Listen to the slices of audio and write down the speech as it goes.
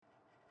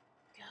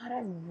God,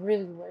 I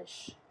really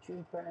wish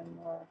Drew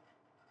Barrymore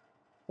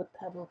would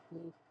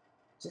publicly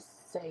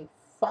just say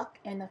fuck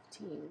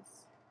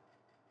NFTs.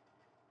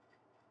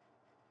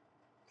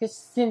 Because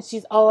since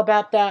she's all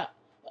about that,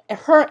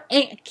 her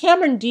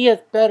Cameron Diaz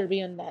better be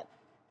in that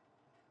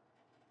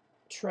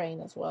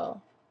train as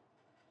well.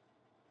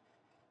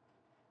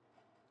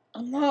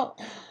 I'm not,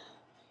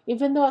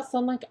 even though I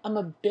sound like I'm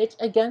a bitch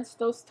against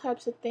those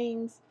types of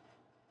things,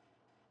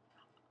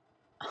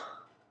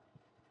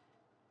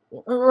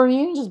 or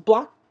even just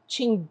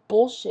blockchain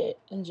bullshit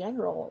in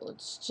general.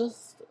 It's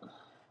just,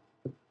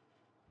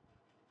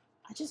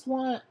 I just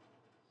want,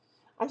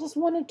 I just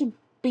want it to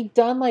be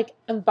done like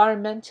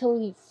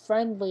environmentally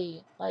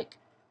friendly, like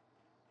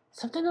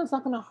something that's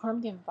not gonna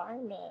harm the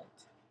environment.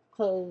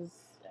 Cause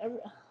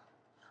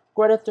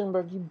Greta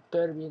Thunberg, you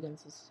better be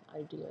against this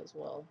idea as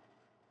well,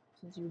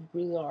 since you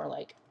really are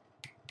like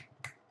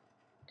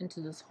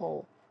into this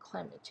whole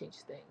climate change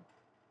thing.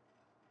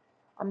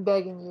 I'm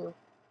begging you.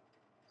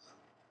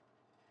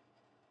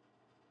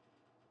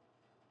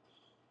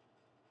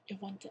 If you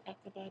want to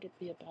act about it,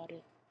 be about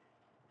it.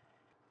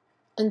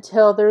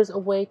 Until there's a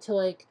way to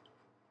like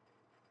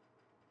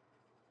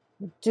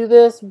do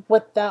this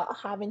without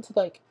having to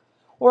like,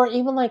 or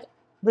even like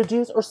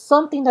reduce or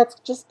something that's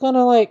just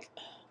gonna like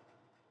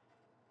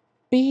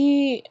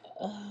be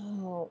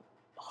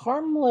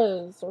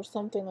harmless or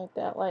something like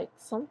that. Like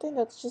something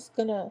that's just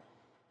gonna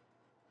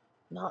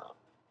not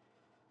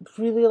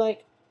really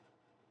like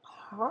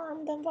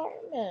harm the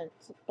environment.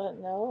 But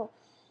no,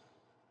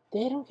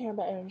 they don't care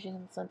about energy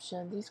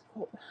consumption.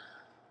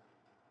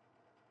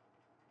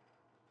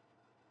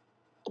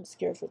 I'm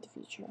scared for the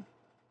future.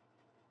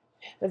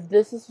 If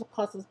this is what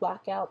causes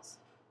blackouts,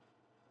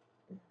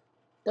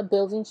 the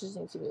buildings just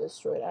need to be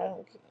destroyed. I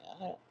don't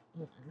care.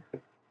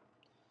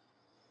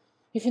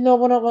 If you know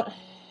what I want.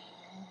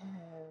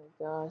 Oh,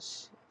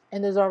 gosh.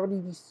 And there's already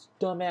these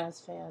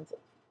dumbass fans.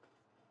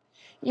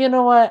 You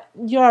know what?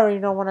 You already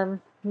know what I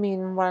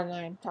mean when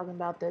I'm talking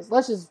about this.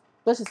 Let's just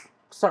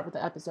start with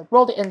the episode.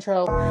 Roll the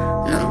intro.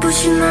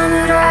 눈부신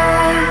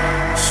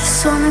하늘에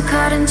시선을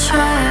가린 채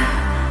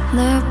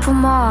내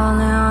품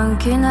안에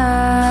안기네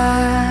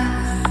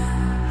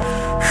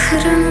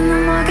흐르는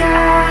음악에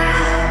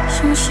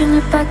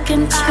정신을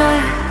뺏긴 채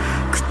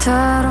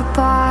그대로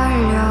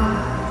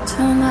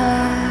빨려드네.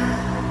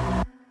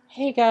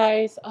 Hey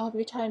guys, I hope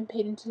your time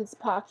paid into this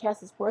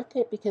podcast is worth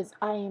it because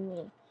I am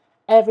me.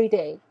 Every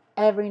day,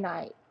 every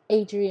night.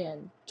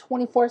 Adrienne,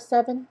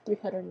 24/7,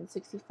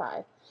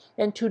 365.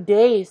 In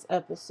today's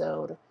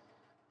episode,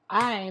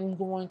 I've been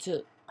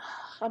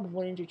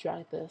wanting to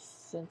try this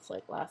since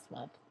like last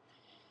month.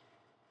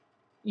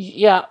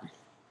 Yeah,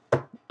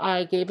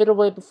 I gave it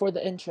away before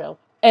the intro.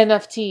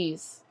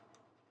 NFTs.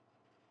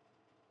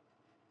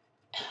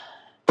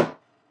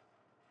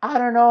 I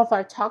don't know if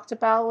I talked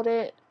about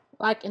it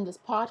like in this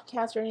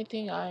podcast or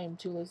anything. I am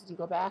too lazy to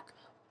go back.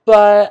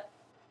 But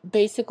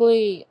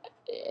basically,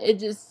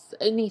 it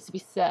needs to be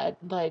said.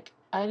 Like,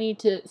 I need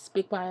to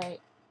speak my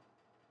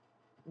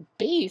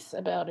base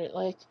about it.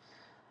 Like,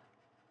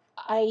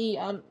 I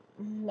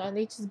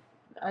need to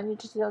tell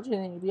you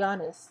and to be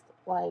honest.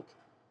 Like,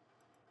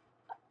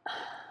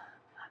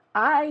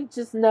 I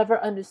just never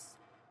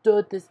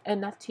understood this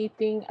NFT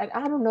thing, and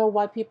I don't know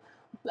why people.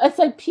 It's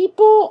like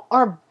people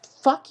are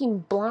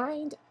fucking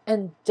blind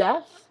and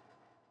deaf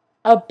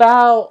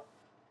about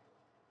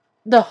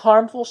the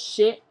harmful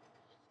shit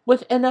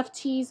with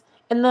NFTs,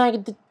 and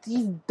like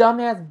these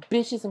dumbass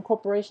bitches and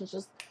corporations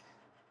just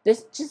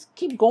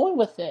keep going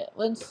with it.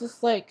 It's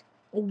just like,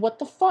 what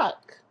the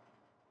fuck?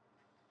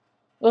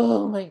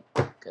 Oh my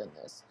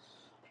goodness.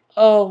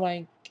 Oh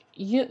my,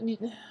 you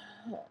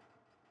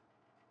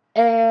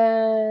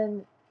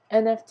and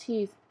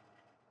NFTs,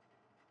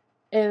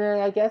 and then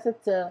I guess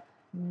it's a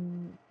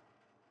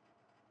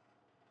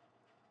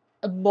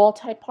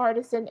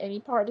multi-partisan, any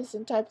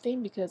partisan type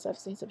thing, because I've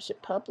seen some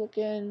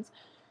Republicans,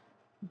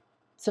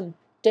 some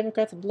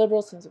Democrats, some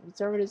liberals, some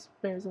conservatives,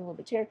 maybe some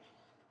libertarians.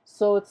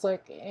 So it's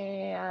like,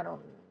 I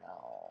don't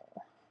know.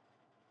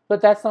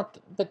 But that's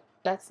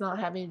not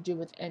having to do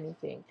with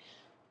anything.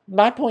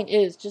 My point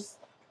is just,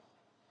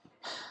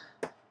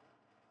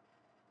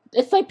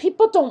 it's like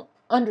people don't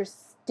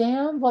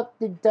understand what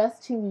it does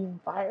to the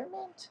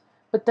environment.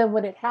 But then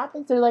when it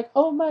happens, they're like,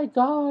 oh my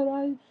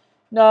God,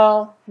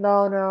 No.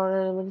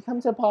 When you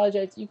come to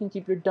apologize, you can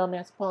keep your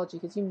dumbass apology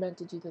because you meant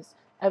to do this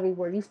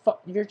everywhere.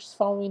 You're just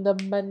following the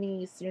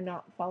monies. You're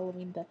not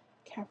following the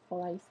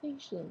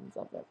capitalizations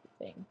of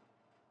everything.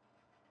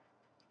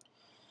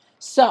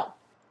 So,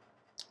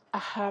 I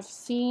have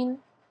seen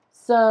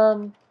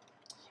some.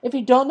 If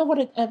you don't know what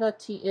an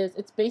NFT is,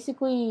 it's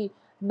basically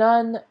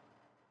non-fungible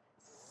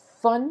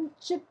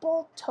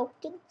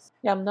tokens.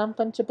 Yeah,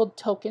 non-fungible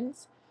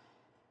tokens.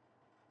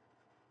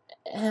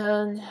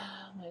 And,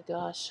 oh my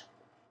gosh.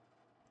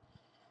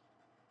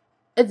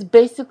 It's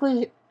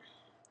basically,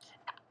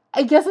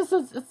 I guess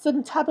it's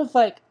some type of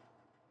like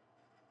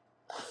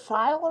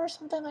file or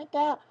something like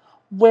that,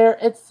 where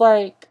it's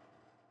like,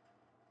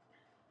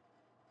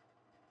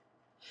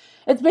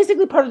 It's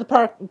basically part of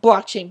the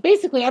blockchain.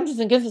 Basically, I'm just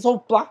against this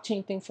whole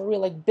blockchain thing for real,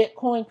 like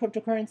Bitcoin,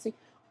 cryptocurrency.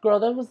 Girl,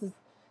 there was this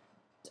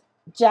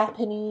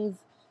Japanese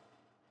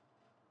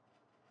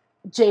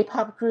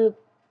J-pop group.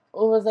 It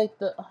was like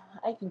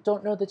I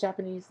don't know the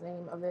Japanese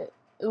name of it.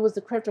 It was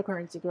the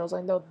cryptocurrency girls.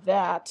 I know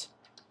that,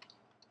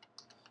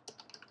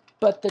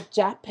 but the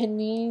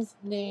Japanese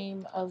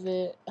name of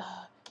it,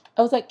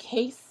 I was like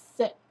Case.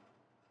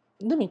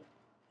 Let me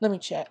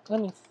check.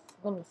 Let me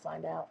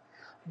find out.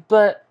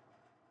 But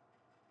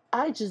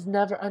I just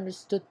never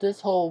understood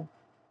this whole.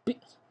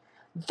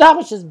 That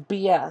was just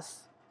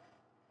BS.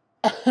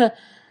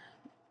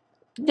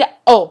 Yeah.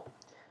 Oh,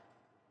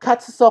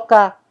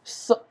 Katsusoka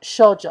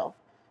Shoujo.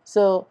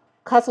 So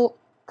Katsusuka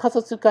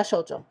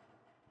Shoujo.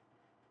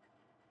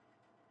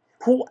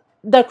 Who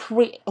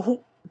who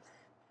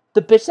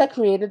the bitch that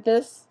created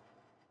this?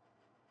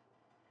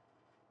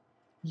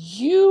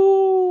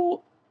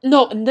 You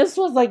no, and this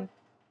was like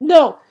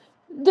no,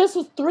 this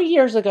was 3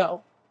 years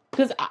ago.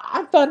 Because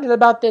I found out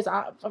about this.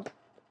 At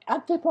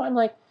this point, I'm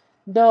like,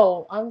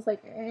 no. I was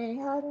like, hey,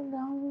 I don't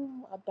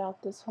know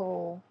about this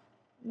whole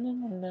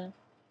no.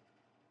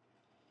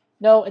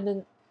 No, and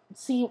then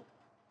see,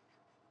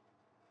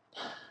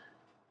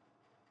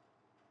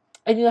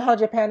 and you know how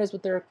Japan is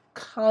with their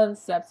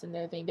concepts and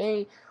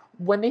everything.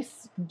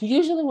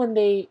 Usually when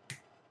they,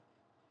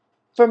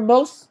 for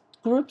most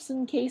groups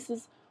and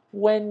cases,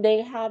 when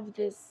they have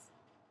this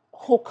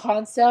whole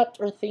concept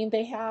or thing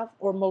they have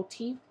or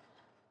motif,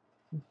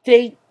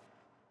 they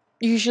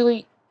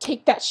usually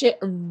take that shit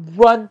and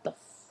run the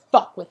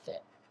fuck with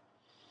it.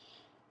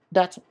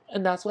 That's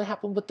what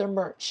happened with their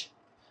merch.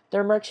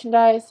 Their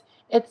merchandise,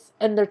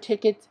 and their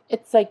tickets,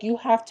 it's like you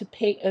have to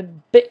pay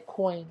in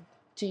Bitcoin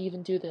to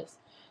even do this.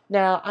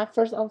 Now, at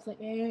first I was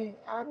like,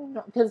 I don't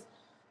know, because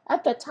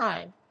at that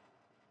time,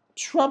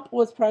 Trump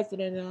was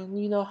president, and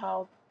you know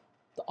how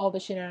all the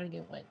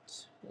shenanigans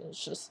went.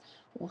 It's just,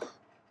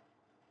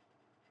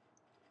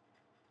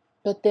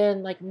 but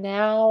then like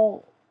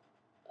now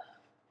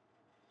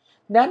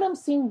I'm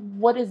seeing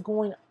what is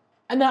going on.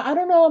 And I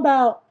don't know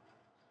about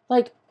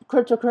like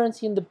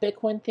cryptocurrency and the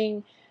Bitcoin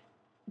thing,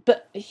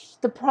 but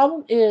the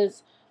problem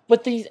is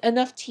with these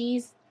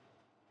NFTs,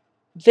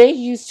 they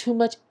use too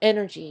much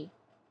energy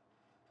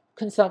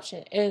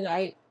consumption, and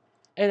I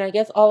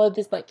guess all of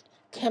this like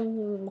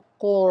chemical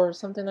or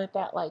something like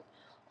that, like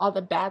all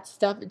the bad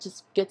stuff, it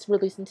just gets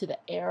released into the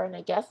air, and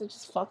I guess it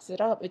just fucks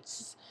it up. It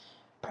just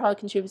probably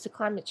contributes to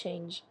climate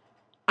change.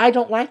 I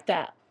don't like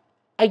that.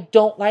 I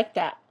don't like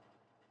that.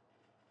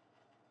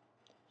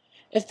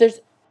 If there's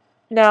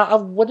Now, I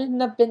wouldn't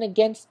have been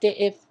against it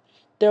if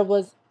there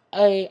was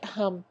a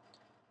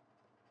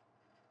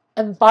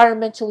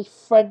environmentally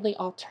friendly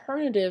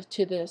alternative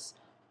to this,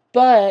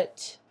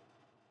 but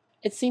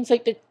it seems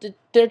like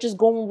they're just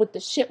going with the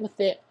shit with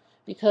it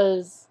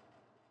because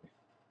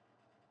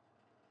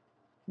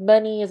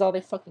money is all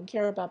they fucking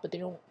care about, but they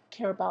don't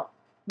care about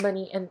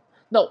money and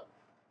no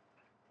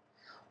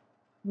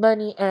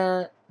money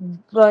and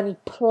money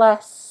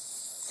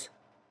plus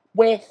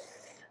with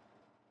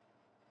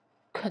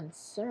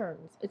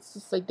concerns. It's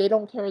just like they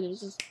don't care. They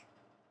just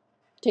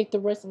take the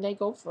risk and they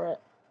go for it.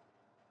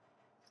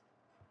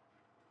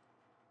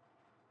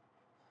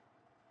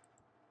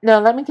 Now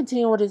let me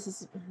continue what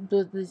these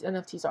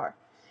NFTs are.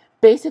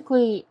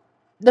 Basically,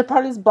 they're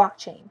part of this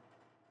blockchain.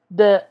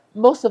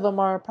 Most of them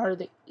are part of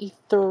the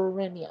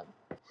Ethereum.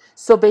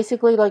 So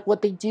basically, like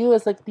what they do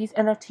is like these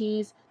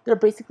NFTs, they're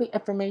basically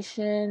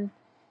information.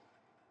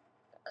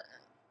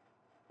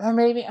 Or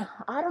maybe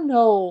I don't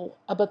know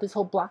about this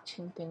whole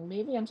blockchain thing.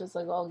 Maybe I'm just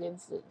like all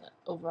against it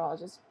overall. I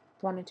just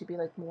wanted to be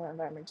like more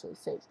environmentally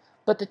safe.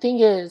 But the thing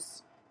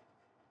is,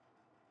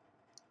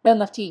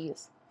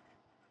 NFTs,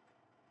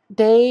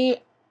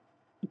 they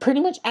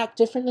pretty much act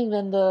differently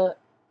than the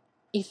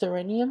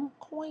Ethereum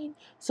coin.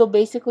 So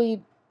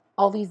basically,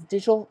 all these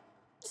digital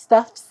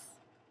stuffs,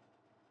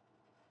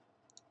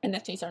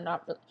 NFTs are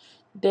not.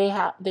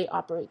 They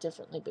operate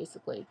differently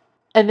basically,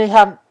 and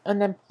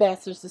then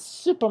best there's a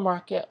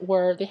supermarket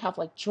where they have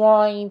like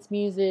drawings,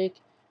 music,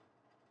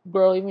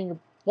 girl, even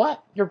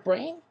your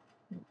brain,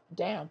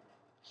 damn,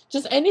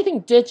 just anything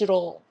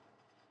digital,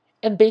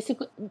 and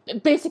basically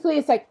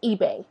it's like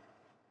eBay.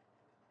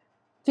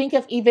 Think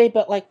of eBay,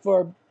 but like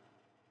for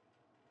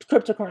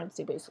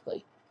cryptocurrency,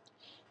 basically.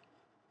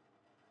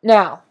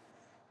 Now,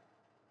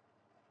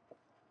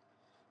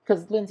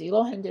 because Lindsay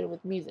Lohan did it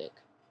with music,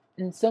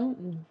 and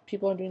some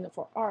people are doing it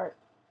for art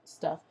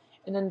stuff,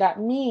 and then that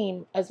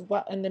meme as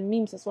well, and the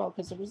memes as well,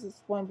 because there was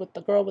this one with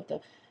the girl with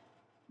the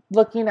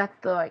looking at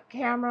the like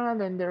camera,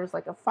 and then there's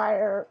like a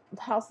fire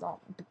house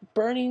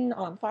burning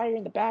on fire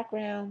in the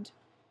background.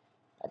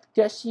 I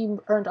guess she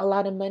earned a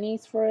lot of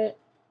monies for it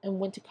and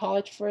went to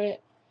college for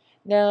it.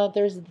 Now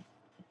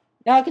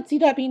I could see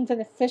that being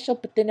beneficial,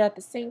 but then at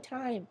the same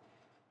time,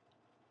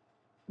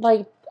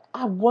 like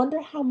I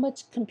wonder how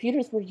much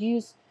computers were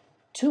used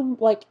to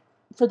like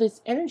for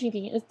this energy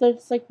thing.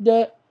 It's like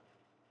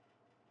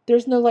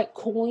there's no like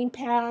cooling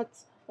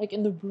pads like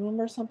in the room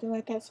or something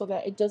like that, so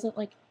that it doesn't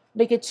like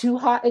make it too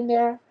hot in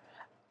there.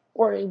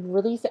 or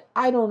release it.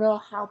 I don't know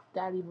how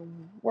that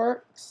even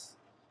works.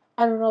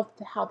 I don't know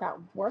how that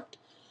worked,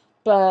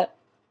 but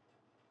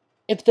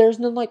if there's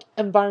no like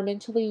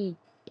environmentally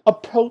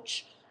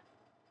approach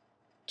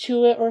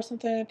to it or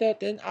something like that,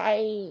 then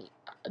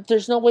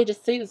there's no way to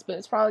say this, but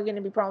it's probably going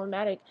to be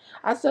problematic.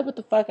 I said what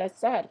the fuck I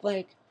said.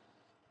 Like,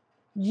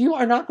 you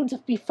are not going to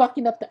be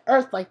fucking up the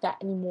earth like that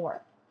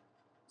anymore.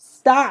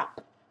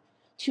 Stop.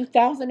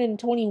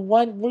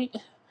 2021,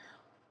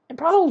 and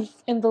probably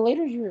in the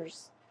later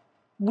years,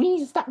 we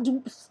need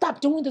to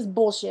stop doing this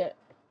bullshit.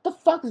 The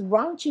fuck is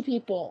wrong with you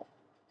people?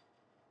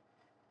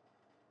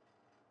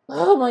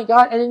 Oh my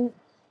god! And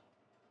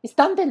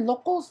están de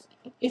locos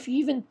if you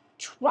even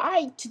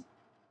try to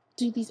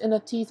do these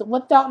NFTs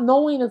without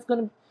knowing it's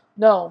gonna.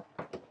 No,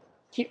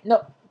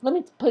 no. Let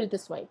me put it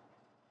this way: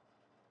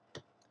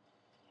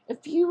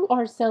 if you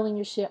are selling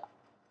your shit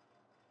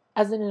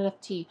as an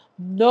NFT,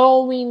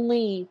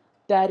 knowingly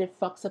that it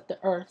fucks up the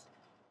earth,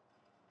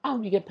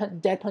 you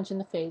get dead punch in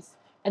the face,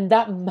 and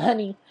that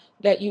money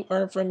that you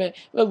earn from it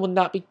will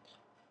not be.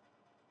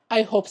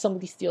 I hope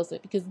somebody steals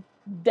it, because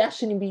that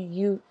shouldn't be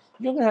you.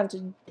 You're gonna have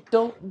to.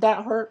 Don't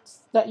that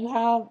hurts that you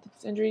have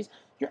these injuries.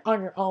 You're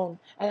on your own,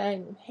 and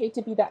I hate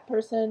to be that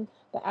person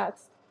that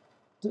acts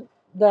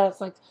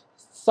that's like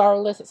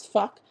sorrowless as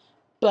fuck,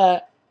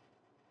 but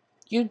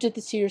you did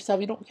this to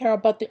yourself. You don't care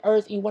about the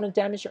earth. You want to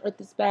damage your earth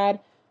this bad.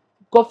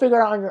 Go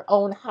figure out on your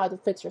own how to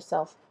fix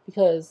yourself,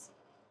 because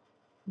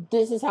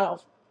this is how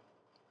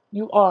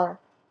you are.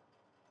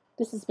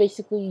 This is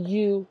basically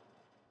you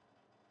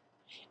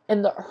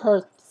in the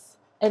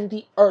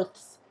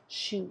earth's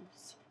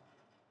shoes.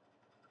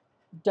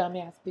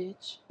 Dumbass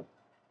bitch.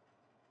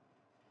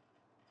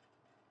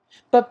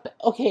 But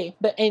okay,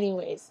 but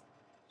anyways.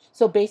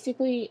 So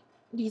basically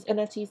these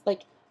NFTs,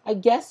 like, I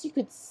guess you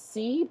could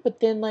see, but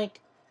then like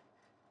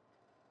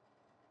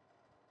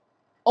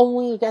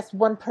only I guess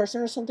one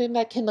person or something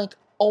that can like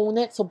own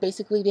it. So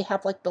basically they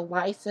have like the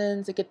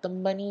license to get the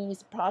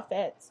monies,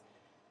 profits.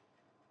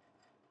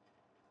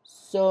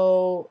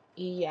 So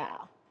yeah.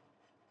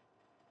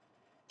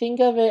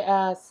 Think of it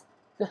as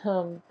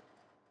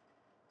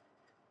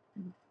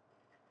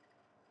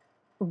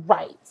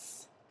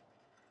rights.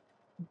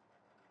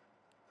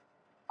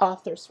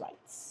 Author's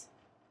rights.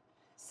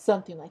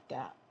 Something like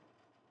that.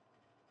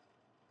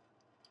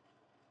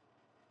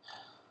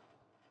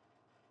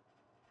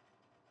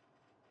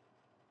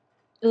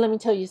 And let me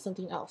tell you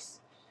something else.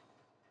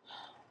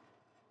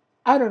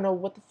 I don't know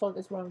what the fuck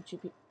is wrong with you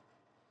people.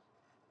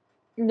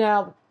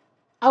 Now,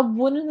 I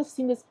wouldn't have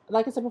seen this,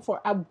 like I said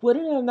before, I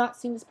wouldn't have not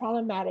seen this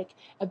problematic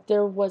if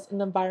there was an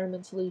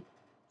environmentally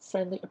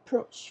friendly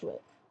approach to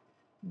it.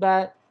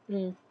 But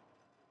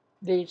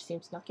they just seem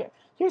to not care.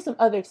 Here's some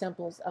other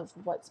examples of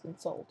what's been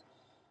sold.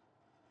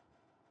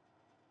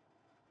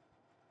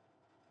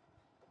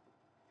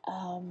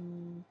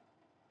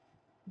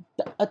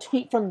 A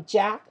tweet from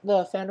Jack,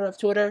 the founder of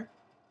Twitter.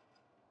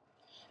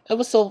 It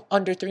was sold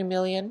under 3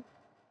 million.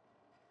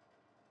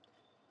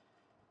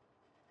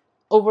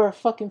 Over a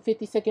fucking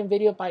 50-second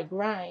video by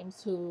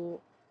Grimes, who,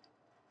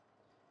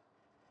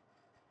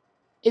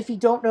 if you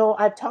don't know,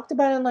 I've talked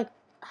about it in, like,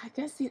 I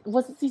guess,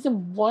 was it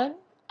season 1?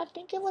 I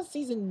think it was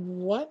season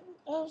 1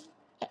 of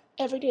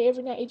Every Day,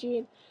 Every Night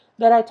Adrian,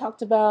 that I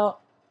talked about,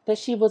 that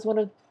she was one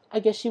of, I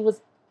guess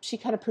she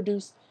kind of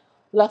produced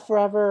Love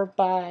Forever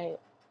by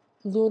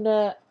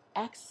Luna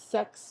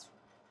XX,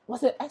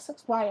 was it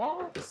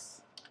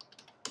XXYX?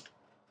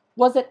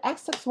 Was it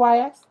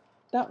XXYX?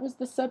 That was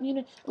the subunit.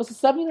 It was the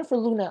subunit for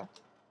Luna.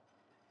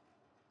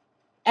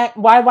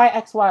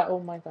 YYXY. Oh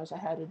my gosh, I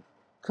had it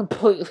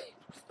completely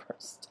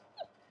reversed.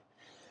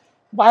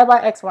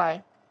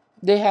 YYXY.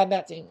 They had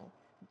that single.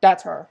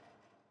 That's her.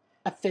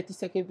 A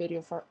 50-second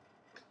video for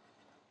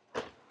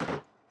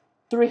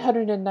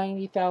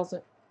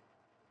 390,000.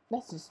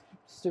 That's just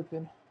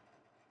stupid.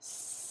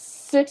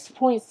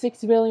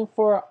 6.6 million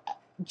for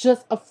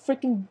just a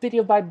freaking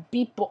video by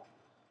Beeple.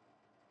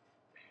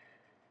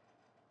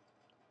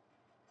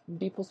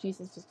 Beeple's piece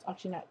is just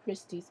auctioned at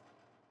Christie's.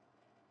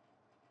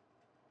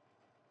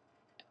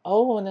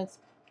 Oh, and it's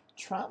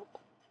Trump?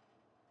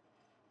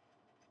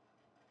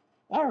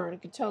 I already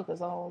could tell because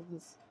all of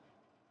this.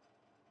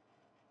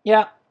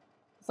 Yeah,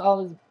 it's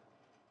all this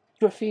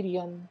graffiti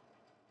on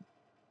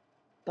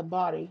the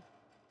body.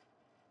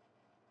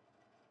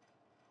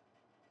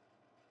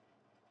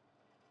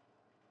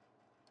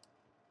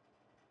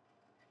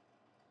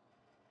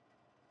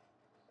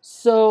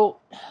 So,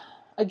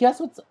 I guess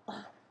what's.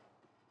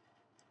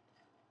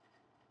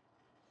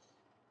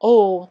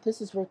 Oh,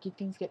 this is where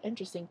things get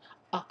interesting.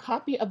 A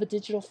copy of a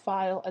digital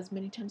file as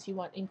many times as you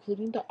want,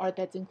 including the art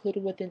that's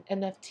included within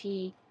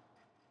NFT.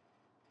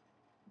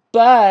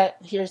 But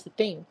here's the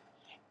thing.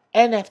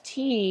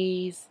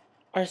 NFTs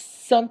are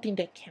something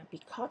that can't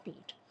be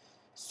copied.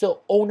 So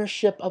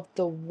ownership of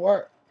the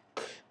work.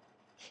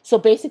 So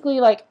basically,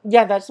 like,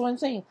 yeah, that's what I'm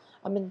saying.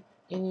 And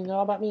you know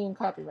about me and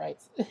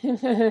copyrights.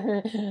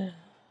 The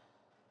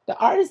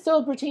artist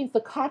still pertains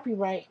to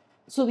copyright.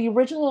 So the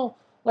original,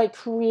 like,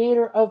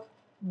 creator of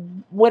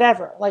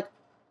whatever, like,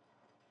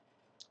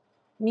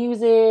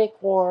 music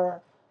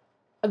or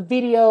a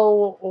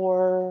video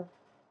or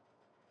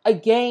a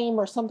game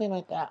or something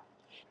like that.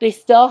 They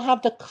still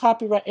have the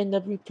copyright and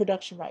the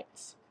reproduction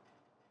rights.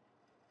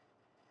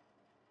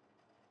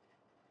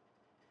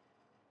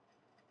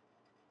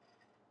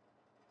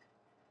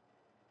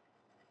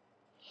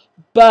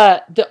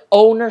 But the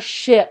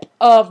ownership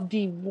of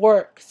the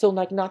work, so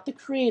like not the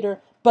creator,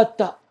 but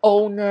the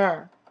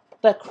owner,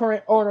 the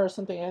current owner or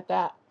something like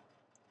that,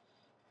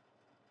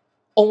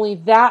 only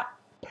that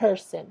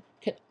person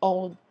can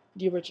own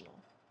the original.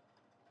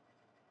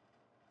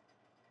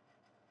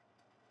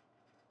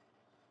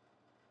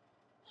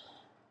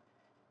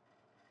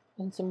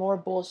 And some more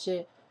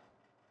bullshit.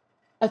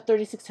 A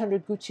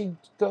 $3,600 Gucci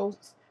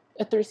ghost,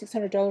 a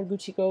 $3,600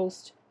 Gucci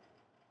ghost.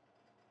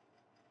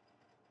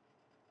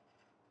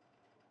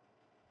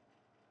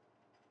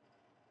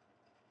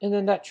 And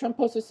then that Trump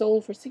poster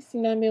sold for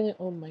 $69 million.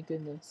 Oh my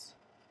goodness.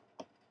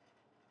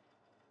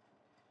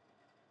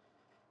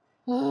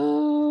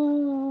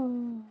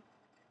 Oh.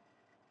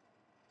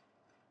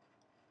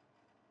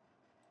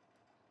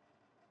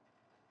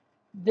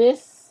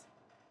 This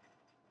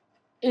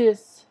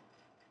is.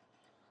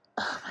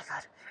 Oh my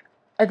god.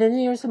 And then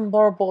here's some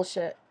more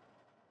bullshit.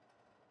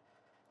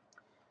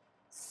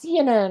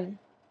 CNN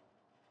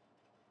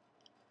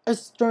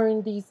is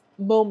during these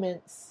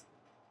moments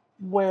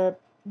where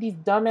these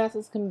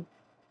dumbasses can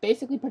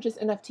basically purchase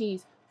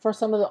NFTs for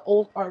some of the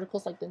old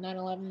articles like the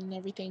 9/11 and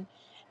everything.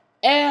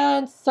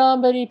 And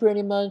somebody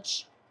pretty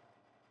much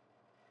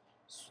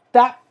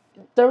that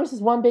there was this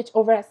one bitch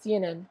over at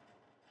CNN.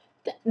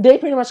 They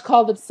pretty much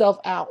called themselves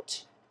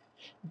out.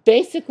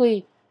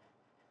 Basically,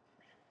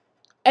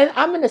 and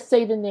I'm gonna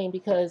say the name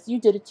because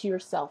you did it to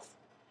yourself.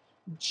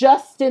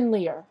 Justin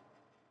Lear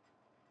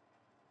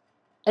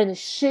and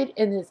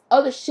his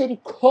other shitty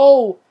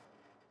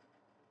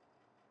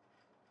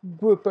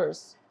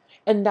groupers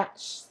and that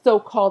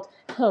so-called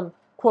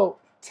quote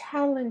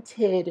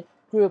talented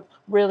group,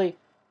 really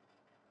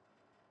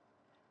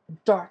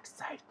dark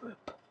side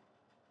group.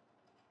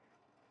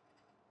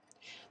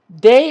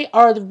 They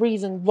are the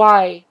reason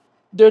why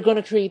they're going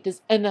to create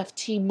this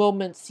NFT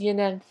moment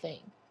CNN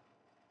thing.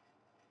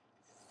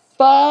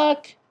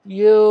 Fuck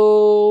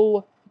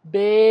you,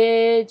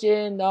 bitch,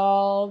 and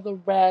all the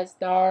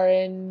rest are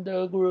in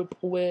the group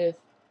with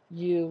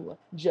you,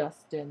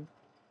 Justin.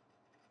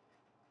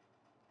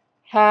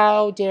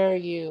 How dare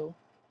you?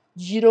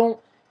 You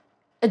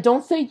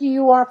don't say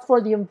you are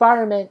for the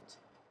environment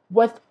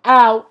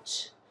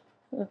without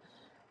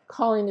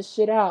calling the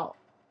shit out.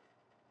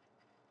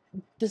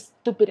 The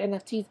stupid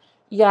NFTs.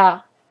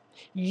 Yeah,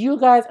 you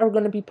guys are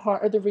going to be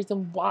part of the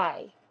reason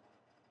why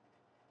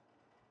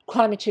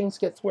climate change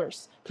gets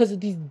worse. Because of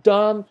these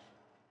dumb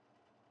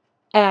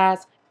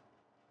ass,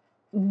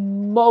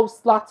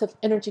 lots of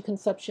energy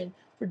consumption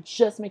for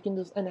just making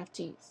those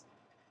NFTs.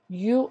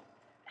 You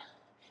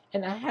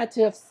and I had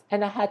to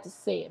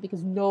say it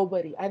because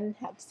I didn't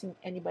have seen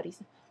anybody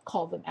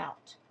call them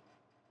out.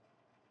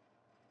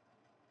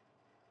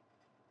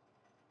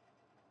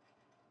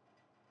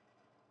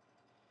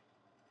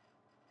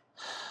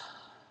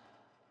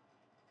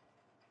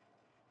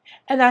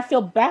 And I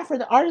feel bad for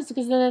the artists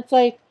because then it's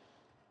like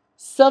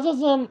some of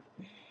them.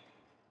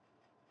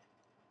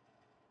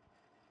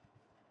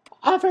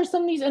 I've heard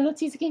some of these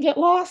NFTs can get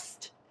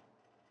lost.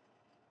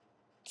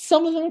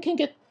 Some of them can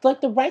get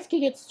the rights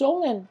can get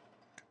stolen.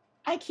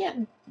 I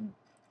can't.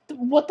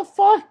 What the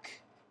fuck?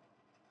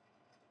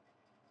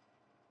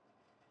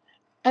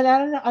 And I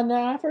don't know. And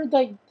I've heard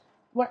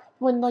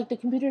when the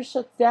computer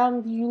shuts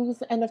down, you lose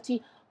the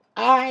NFT.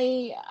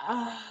 I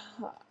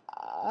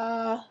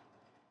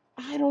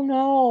I don't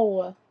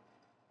know.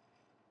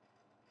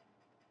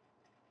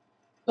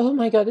 Oh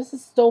my god, this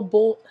is so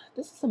bull.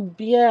 This is some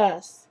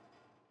BS.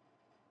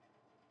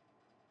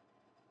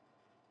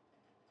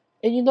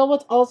 And you know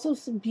what's also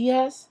some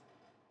BS?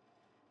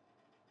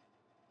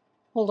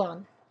 Hold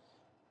on.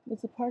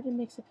 It's the part that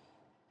makes it.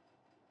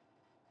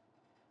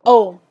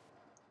 Oh,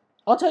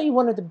 I'll tell you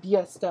one of the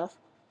BS stuff.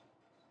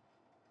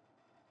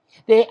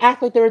 They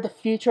act like they're the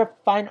future of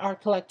fine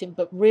art collecting,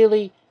 but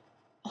really,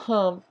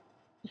 um,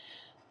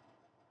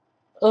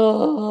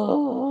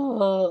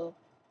 oh,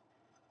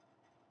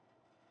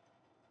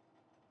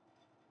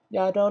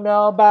 y'all don't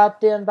know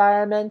about the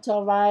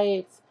environmental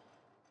rights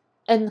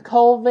and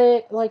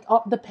COVID, like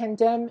all the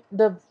pandemic,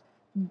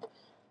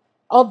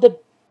 all the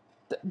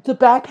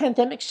bad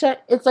pandemic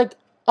shit. It's like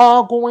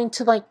all going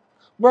to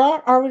we're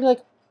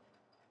already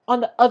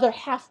on the other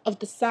half of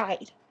the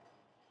side.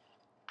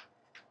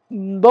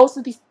 Most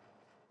of these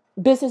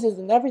businesses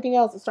and everything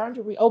else is starting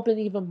to reopen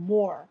even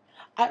more.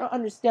 I don't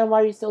understand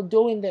why you're still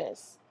doing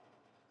this.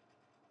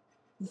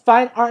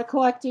 Fine art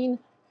collecting,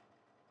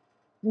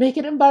 make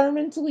it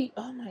environmentally.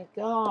 Oh my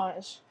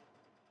gosh.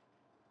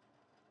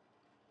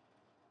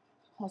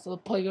 Also, the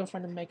playground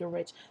friend of Mega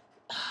Rich.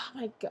 Oh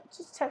my god,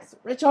 just text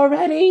Rich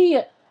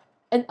already.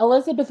 And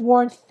Elizabeth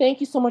Warren,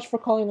 thank you so much for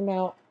calling them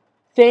out.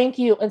 Thank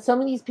you. And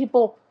some of these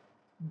people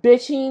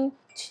bitching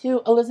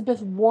to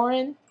Elizabeth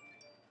Warren.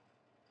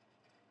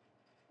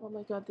 Oh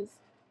my god, this.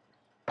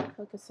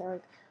 Okay, sorry.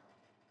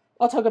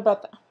 I'll talk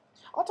about that.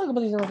 I'll talk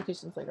about these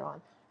notifications later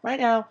on. Right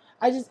now,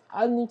 I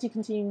need to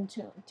continue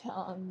to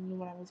tell you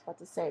what I was about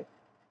to say.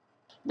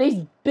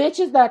 These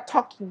bitches that are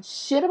talking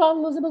shit about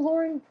Elizabeth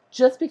Warren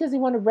just because they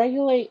want to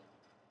regulate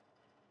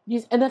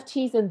these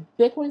NFTs and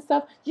Bitcoin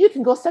stuff, you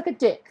can go suck a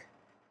dick.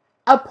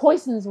 A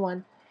poisonous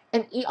one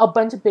and eat a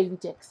bunch of baby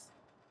dicks.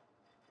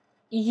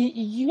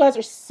 You guys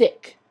are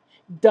sick.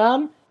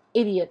 Dumb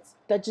idiots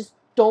that just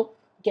don't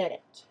get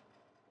it.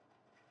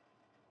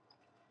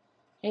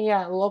 And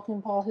yeah,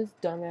 Logan Paul, his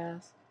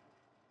dumbass,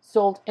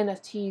 sold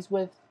NFTs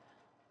with,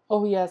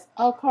 oh yes,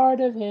 a card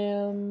of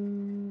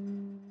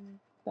him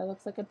that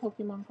looks like a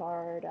Pokemon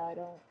card. I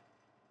don't.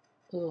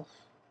 Ugh.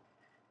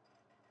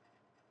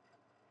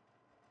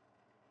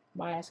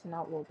 My ass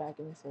cannot roll back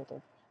any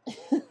further.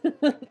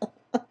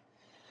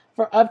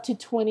 For up to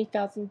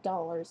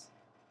 $20,000.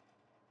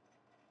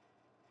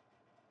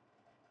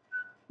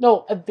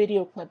 No, a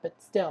video clip,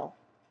 but still.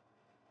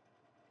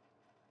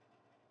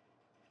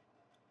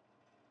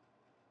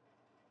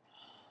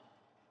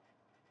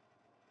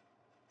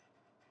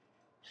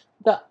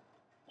 The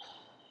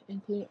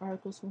including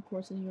articles from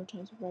Quartz in the New York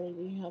Times provided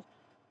you have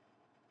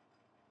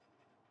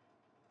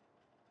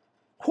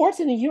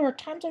Quartz in the New York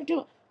Times are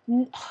doing,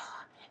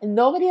 and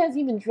nobody has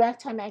even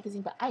Draft Time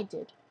magazine, but I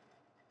did,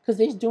 because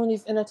they're doing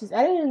these NFTs.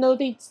 I didn't even know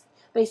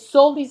they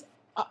sold these.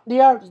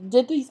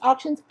 Did these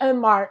auctions in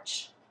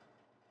March.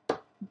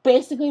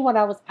 Basically, when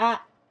I was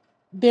at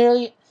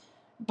barely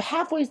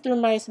halfway through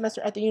my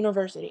semester at the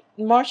university,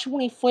 March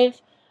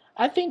 25th.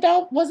 I think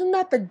that wasn't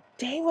that the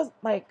day was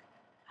like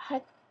I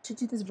had to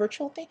do this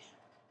virtual thing.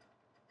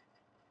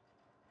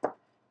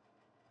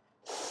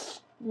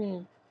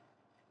 Mm.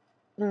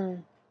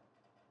 Mm.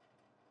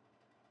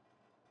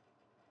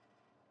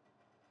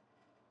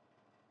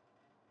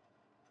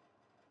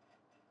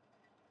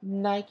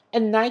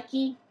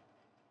 Nike,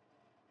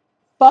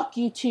 fuck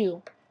you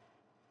too.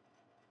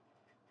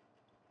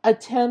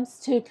 Attempts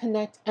to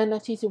connect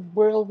NFTs to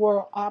real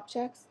world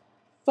objects.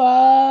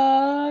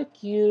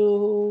 Fuck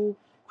you.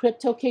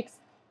 CryptoKicks.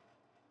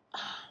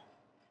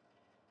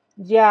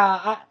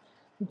 Yeah,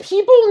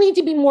 people need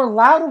to be more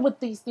louder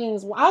with these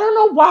things. I don't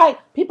know why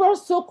people are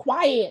so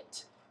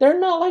quiet. They're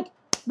not like,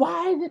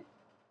 why?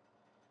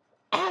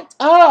 Act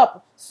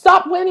up.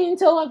 Stop waiting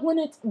until like when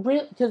it's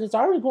real, because it's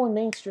already going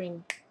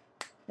mainstream.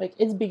 Like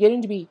it's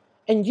beginning to be,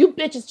 and you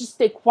bitches just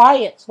stay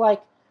quiet.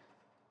 Like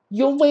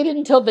you'll wait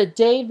until the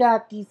day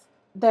that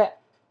that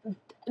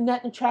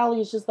net neutrality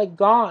is just like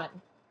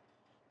gone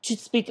to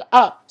speak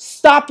up.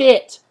 Stop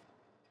it.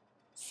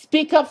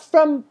 Speak up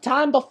from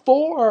time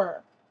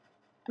before.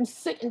 I'm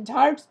sick and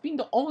tired of being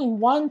the only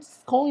one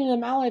calling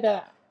them out like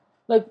that.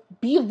 Like,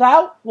 be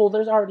loud. Well,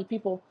 there's already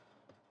people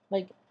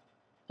like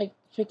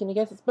speaking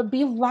against this, but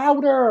be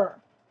louder.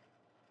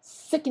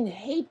 Sick and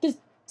hate this.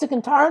 Sick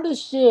and tired of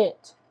this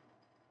shit.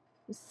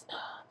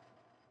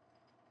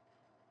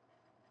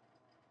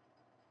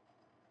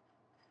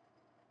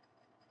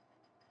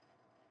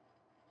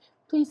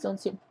 Please don't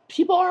steal.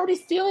 People are already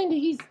stealing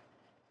these.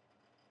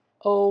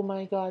 Oh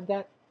my god,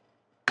 that.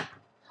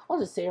 I'll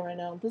just say it right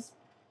now.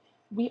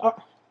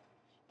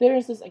 There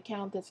is this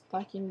account that's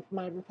liking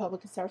my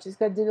Republican statuses.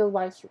 I did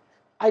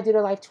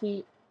a live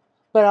tweet,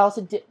 but I also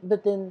did.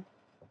 But then,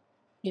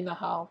 you know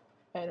how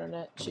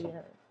internet,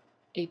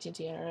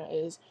 AT&T internet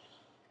is,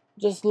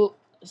 just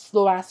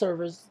slow ass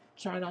servers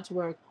trying not to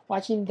work.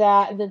 Watching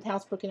that and then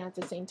House Brooklyn at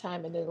the same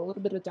time, and then a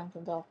little bit of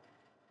Duncanville.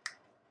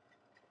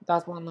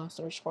 That's one long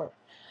story short.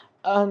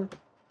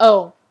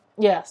 Oh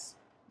yes,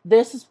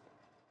 this is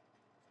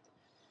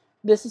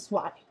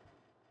why.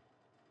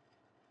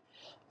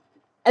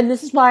 And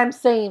this is why I'm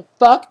saying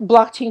fuck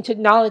blockchain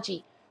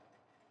technology.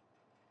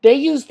 They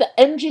use the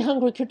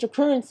energy-hungry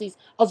cryptocurrencies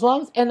as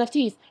well as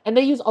NFTs, and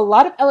they use a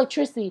lot of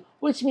electricity,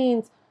 which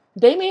means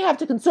they may have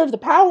to conserve the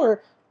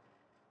power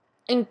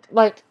in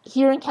like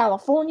here in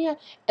California,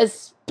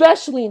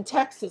 especially in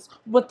Texas,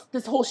 with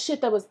this whole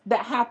shit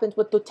that happened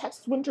with the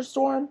Texas winter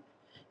storm.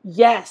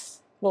 Yes,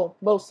 well,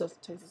 most of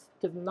Texas,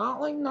 because not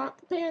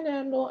the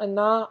Panhandle and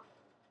not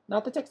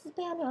the Texas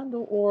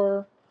Panhandle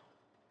or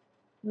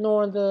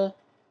nor the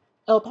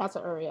El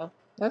Paso area.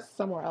 That's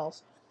somewhere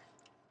else.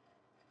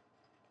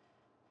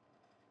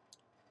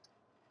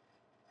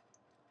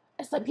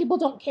 It's like people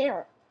don't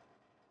care.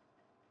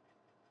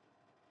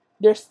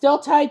 They're still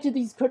tied to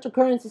these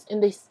cryptocurrencies,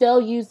 and they still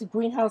use the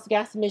greenhouse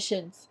gas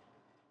emissions.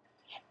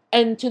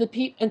 And to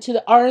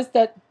the artists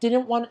that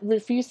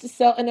refuse to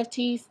sell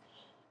NFTs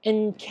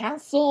and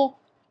cancel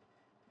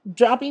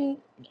dropping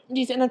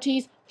these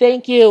NFTs,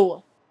 thank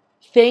you,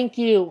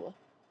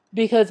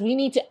 because we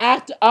need to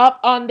act up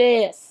on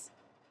this.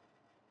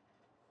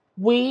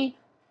 We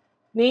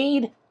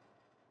need.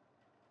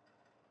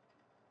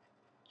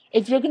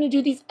 If you're going to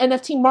do these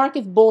NFT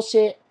markets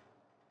bullshit,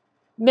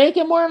 make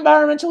it more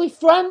environmentally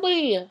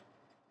friendly.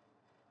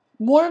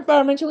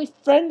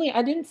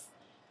 I didn't.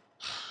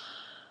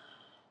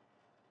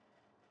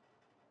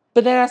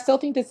 But then I still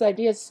think this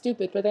idea is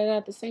stupid. But then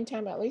at the same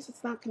time, at least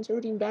it's not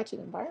contributing back to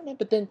the environment.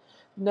 But then,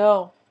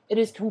 no, it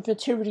is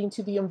contributing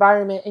to the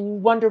environment. And you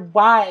wonder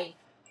why.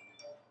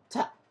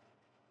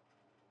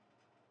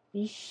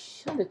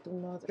 Shut it,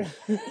 mother.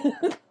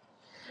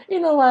 You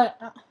know what?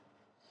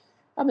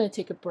 I'm gonna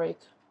take a break.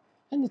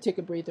 I'm gonna take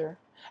a breather.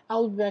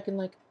 I'll be back in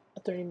like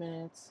 30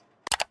 minutes.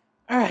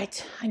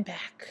 Alright, I'm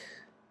back.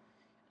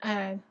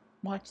 I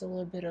watched a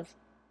little bit of.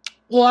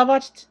 Well, I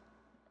watched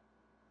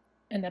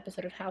an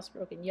episode of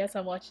Housebroken. Yes,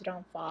 I watched it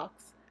on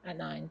Fox at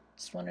 9.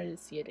 Just wanted to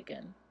see it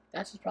again.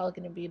 That's just probably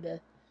gonna be the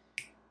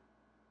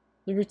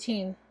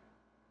routine.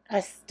 I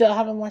still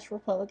haven't watched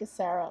Republic of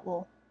Sarah.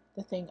 Well,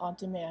 the thing on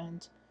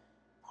demand.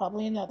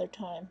 Probably another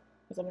time.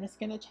 Because I'm going to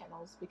scan the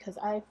channels. Because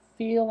I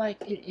feel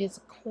like it is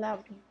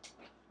cloudy.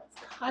 It's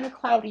kind of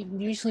cloudy.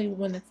 Usually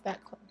when it's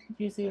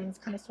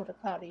kind of sort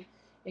of cloudy,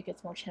 it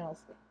gets more channels.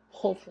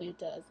 Hopefully it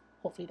does.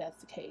 Hopefully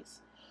that's the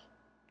case.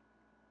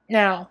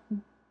 Now,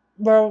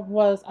 where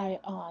was I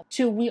on?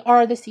 To We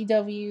Are the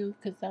CW.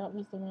 Because that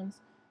was the ones.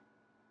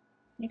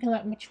 You can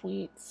like my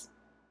tweets.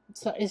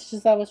 So it's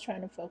just I was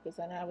trying to focus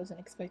and I wasn't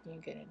expecting you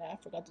getting that. I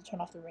forgot to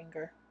turn off the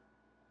ringer.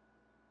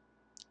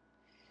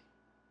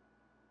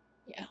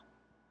 Yeah.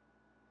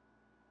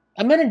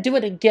 I'm gonna do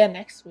it again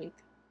next week.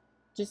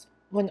 Just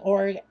when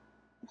Oregon.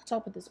 What's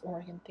up with this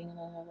Oregon thing in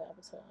another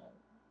episode?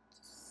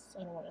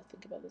 I don't want to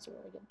think about this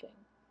Oregon thing.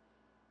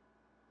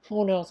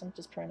 Who knows? I'm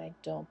just praying I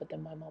don't. But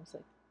then my mom's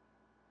like,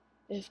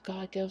 if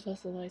God gives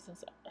us a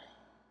license,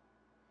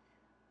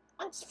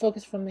 I just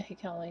focus from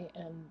Mexicali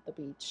and the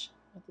beach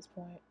at this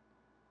point.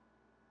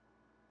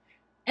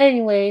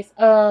 Anyways,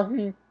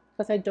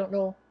 because I don't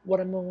know what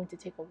I'm going to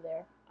take over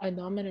there. I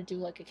know I'm gonna do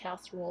like a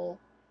casserole,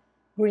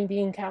 green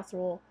bean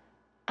casserole,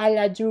 a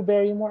la Drew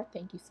Barrymore.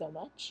 Thank you so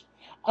much.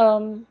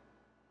 But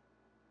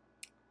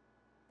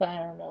I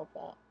don't know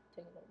about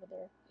taking over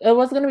there. It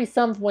was gonna be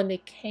some when they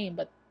came,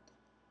 but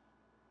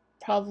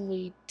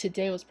probably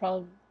today or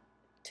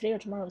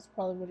tomorrow was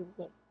probably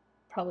what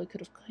probably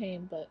could have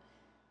came, but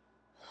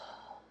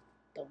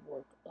the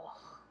work,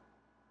 ugh.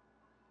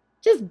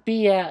 Just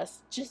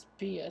BS, just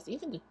BS.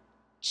 Even the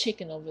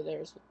chicken over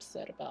there is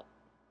upset about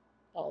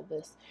all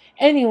this.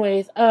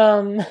 Anyways,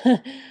 and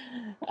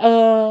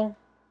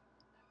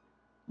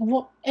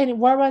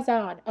where was I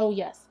on? Oh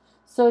yes,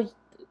 so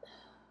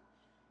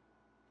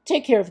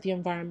take care of the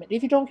environment.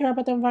 If you don't care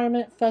about the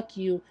environment, fuck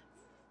you.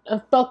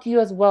 And fuck you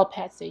as well,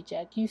 Pat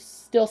Sajak. You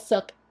still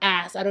suck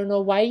ass. I don't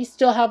know why you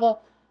still have a.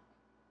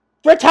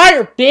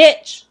 Retire,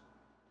 bitch!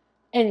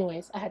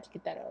 Anyways, I had to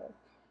get that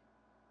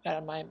out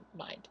of my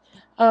mind.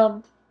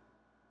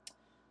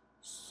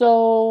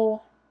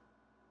 So.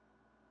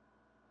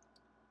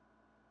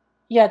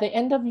 Yeah, they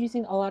end up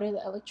using a lot of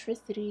the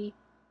electricity.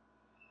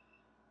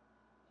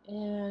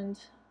 And.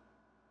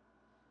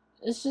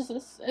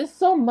 It's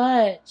so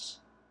much.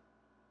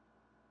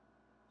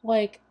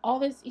 Like, all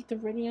this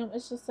Ethereum,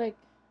 it's just like.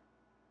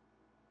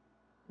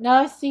 Now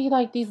I see,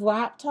 like, these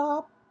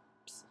laptops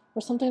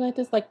or something like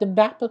this, like the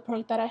MacBook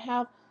Pro that I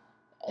have,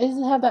 it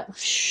doesn't have that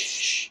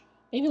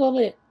maybe a little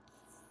bit,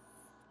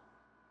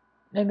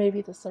 and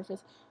maybe the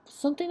surface,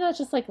 something that's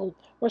just like,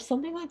 or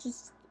something that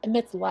just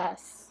emits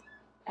less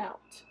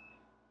out.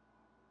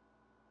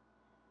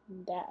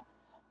 That.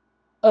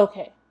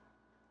 Okay,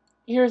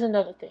 here's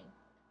another thing.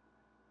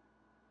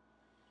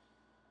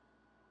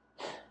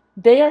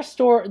 They are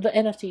stored, the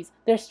NFTs,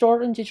 they're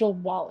stored in digital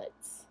wallets.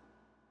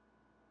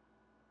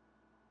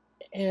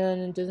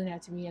 And it doesn't have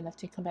to be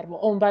NFT compatible.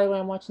 Oh, and by the way,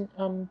 I'm watching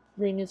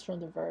reading news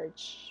from The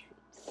Verge,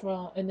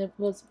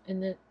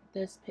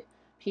 this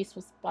piece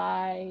was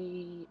by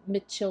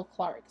Mitchell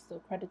Clark,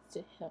 so credits to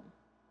him.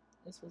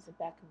 This was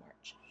back in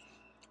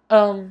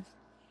March.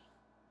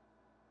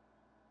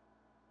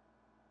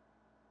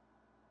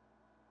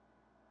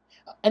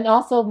 And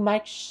also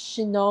Mike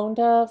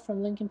Shinoda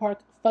from Linkin Park,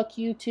 fuck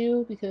you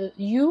too, because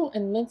you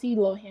and Lindsay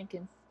Lohan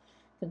can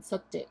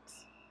suck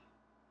dicks.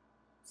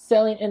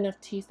 Selling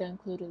NFTs that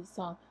included the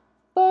song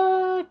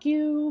 "Fuck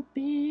You,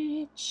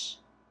 Bitch."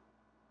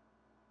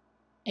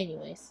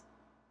 Anyways,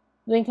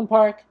 Linkin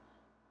Park.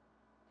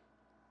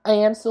 I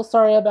am still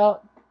sorry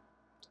about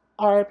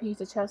RIP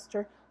to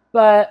Chester,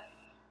 but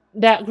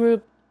that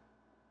group,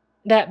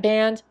 that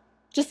band,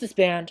 just this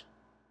band,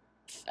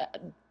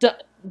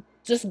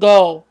 just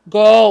go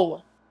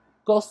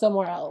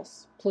somewhere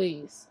else,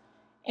 please.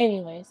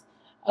 Anyways,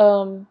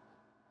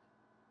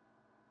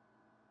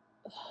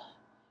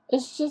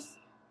 it's just,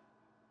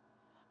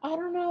 I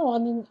don't know. I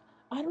mean,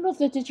 I don't know if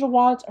the digital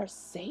wallets are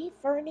safe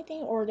or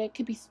anything, or they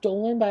could be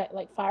stolen by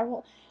like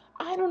firewall.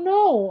 I don't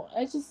know.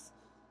 I just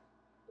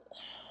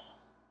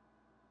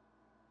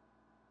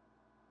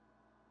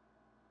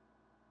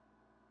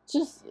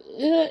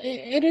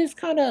it is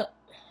kind of.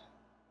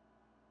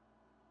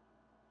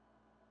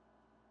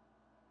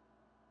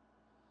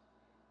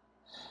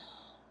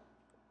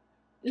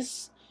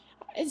 It's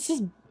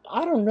just,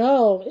 I don't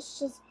know. It's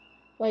just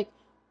like,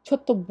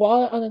 put the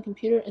wallet on the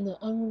computer in the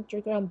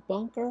underground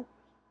bunker.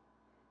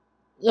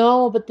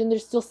 No, but then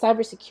there's still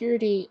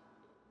cybersecurity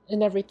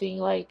and everything.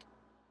 Like,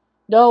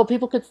 no,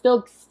 people could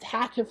still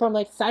hack it from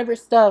like cyber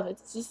stuff.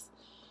 It's just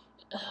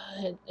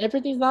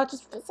everything's not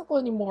just physical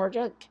anymore.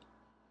 Just,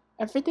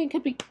 everything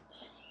could be.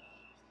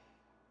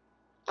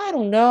 I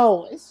don't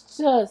know. It's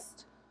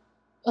just.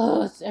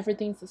 ugh,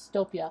 everything's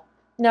dystopia.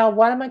 Now,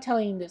 why am I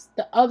telling you this?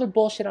 The other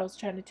bullshit I was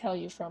trying to tell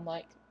you from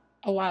like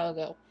a while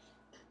ago.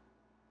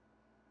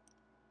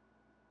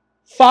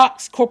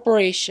 Fox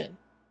Corporation.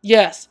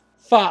 Yes,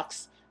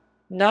 Fox.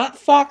 Not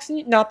Fox,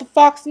 not the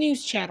Fox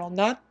News channel,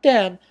 not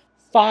them.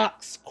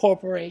 Fox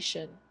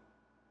Corporation.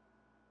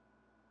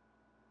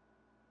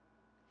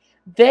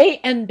 They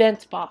and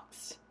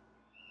BentBox.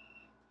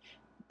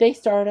 They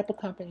started up a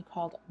company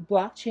called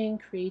Blockchain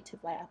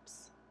Creative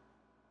Labs.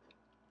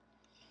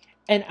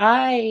 And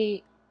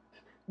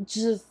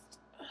just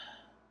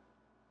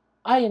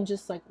I am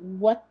just like,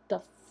 what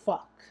the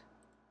fuck?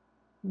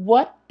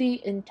 What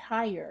the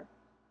entire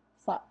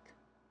fuck?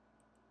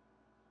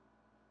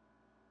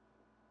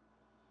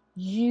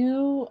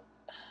 You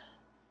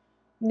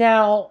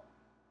now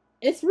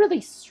it's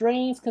really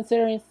strange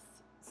considering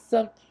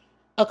some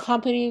a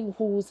company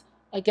whose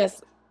I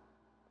guess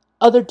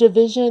other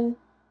division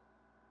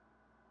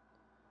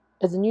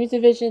as a news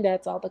division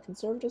that's all the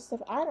conservative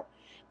stuff. I don't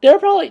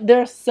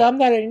there are some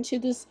that are into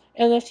this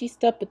NFT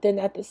stuff, but then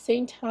at the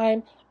same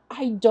time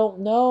I don't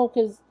know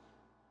because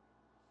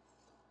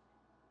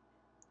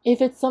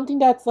if it's something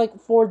that's like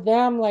for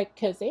them, like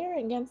because they're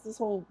against this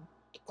whole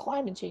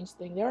climate change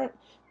thing. There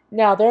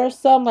are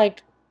some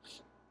like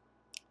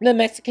the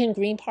Mexican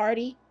Green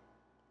Party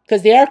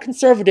because they are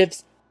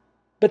conservatives,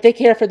 but they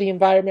care for the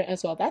environment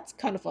as well. That's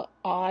kind of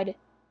odd,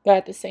 but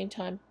at the same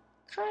time,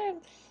 kind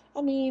of.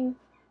 I mean,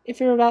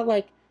 if you're about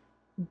like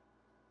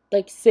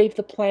save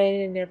the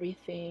planet and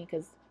everything,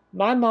 because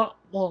my mom,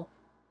 well,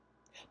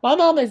 my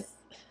mom is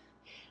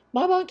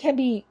my mom can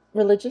be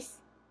religious,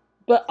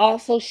 but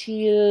also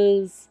she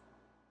is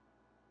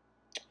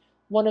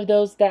one of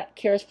those that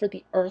cares for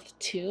the earth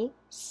too.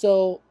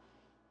 So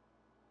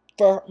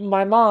for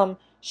my mom,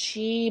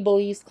 she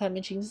believes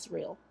climate change is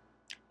real.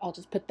 I'll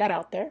just put that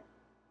out there.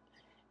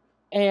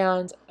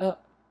 And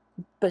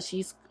but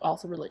she's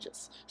also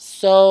religious.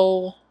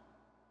 So,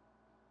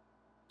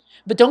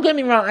 but don't get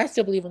me wrong, I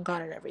still believe in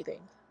God and everything.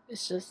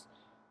 It's just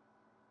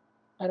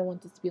I don't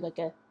want this to be like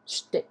a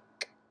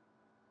shtick.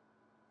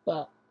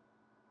 But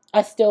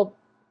I still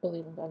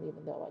believe in God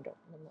even though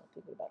I'm not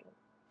thinking about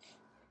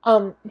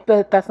it.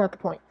 But that's not the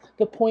point.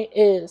 The point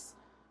is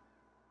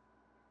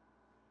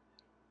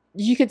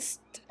you could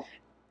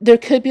there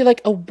could be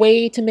like a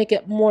way to make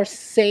it more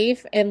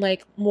safe and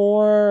like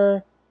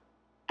more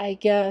I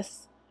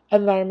guess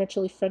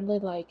environmentally friendly,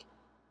 like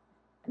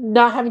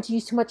not having to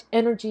use too much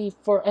energy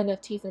for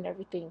NFTs and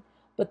everything.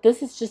 But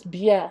this is just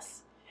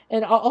BS.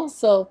 And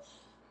also,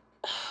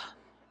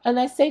 and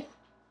I say,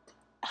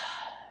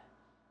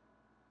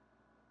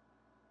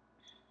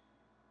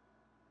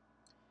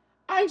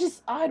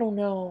 I don't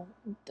know.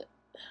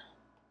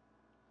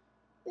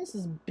 This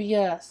is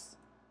BS.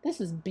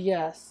 This is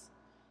BS.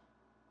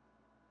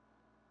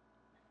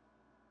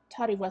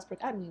 Toddy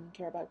Westbrook, I don't even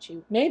care about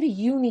you. Maybe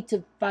you need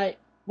to fight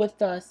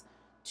with us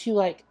to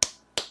like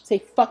say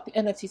fuck the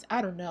NFTs.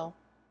 I don't know.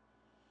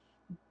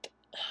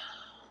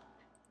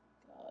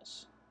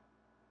 Gosh.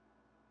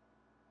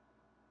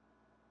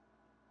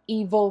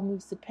 Evo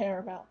moves to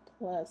Paramount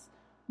Plus.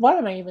 Why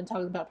am I even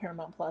talking about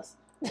Paramount Plus?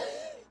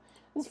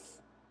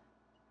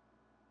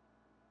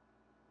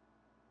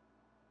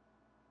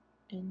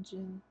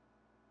 Engine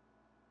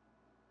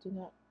do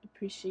not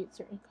appreciate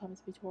certain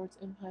comments towards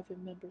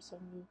M-Hyphen members so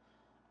new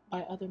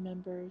by other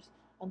members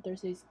on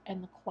Thursdays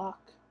and the clock.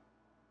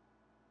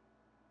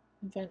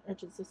 Event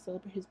urges to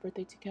celebrate his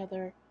birthday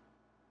together.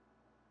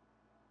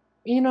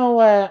 You know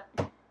what?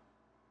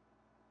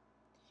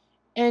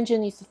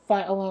 Engine needs to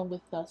fight along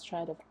with us,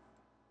 try to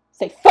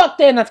say fuck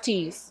the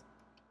NFTs.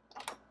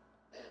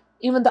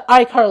 Even the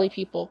iCarly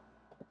people.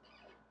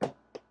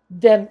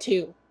 Them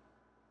too.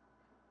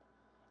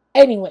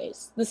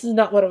 Anyways, this is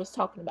not what I was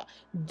talking about.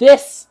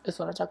 This is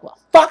what I'm talking about.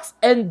 Fox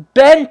and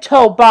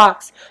Bento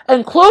Box.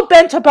 Include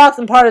Bento Box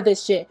in part of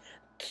this shit.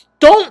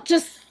 Don't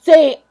just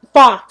say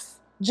Fox.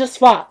 Just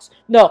Fox.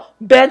 No,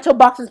 Bento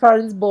Box is part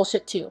of this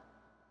bullshit too.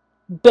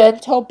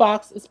 Bento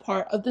Box is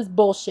part of this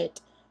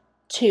bullshit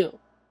too.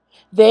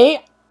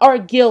 They are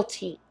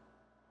guilty.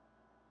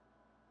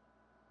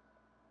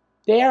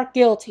 They are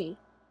guilty.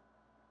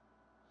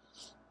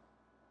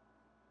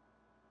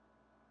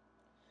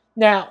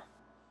 Now,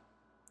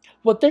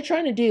 what they're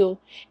trying to do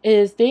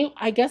is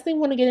I guess they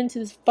want to get into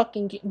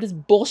this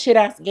bullshit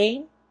ass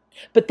game,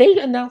 but they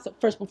announced it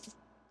first.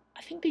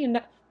 I think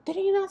did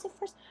they announce it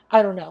first?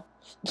 I don't know.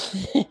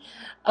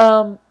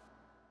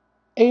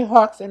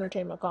 Ahawks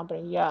Entertainment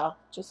Company, yeah,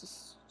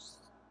 just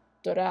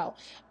stood out.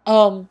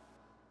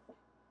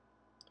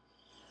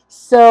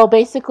 So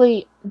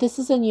basically, this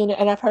is a unit,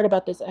 and I've heard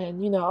about this,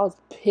 and I was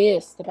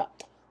pissed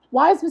about.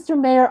 Why is Mr.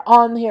 Mayor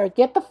on here?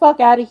 Get the fuck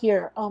out of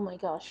here! Oh my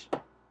gosh.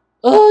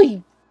 Ugh,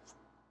 you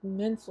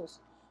mensos.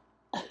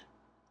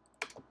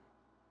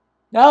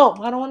 No,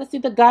 I don't want to see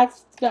the guy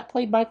that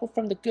played Michael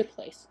from The Good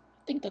Place.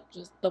 I think that's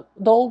just the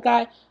old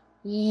guy.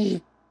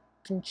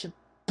 Pinche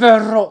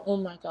perro. Oh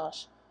my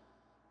gosh.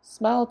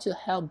 Smile to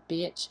hell,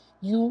 bitch.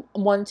 You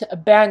want to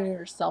abandon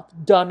yourself,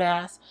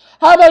 dumbass.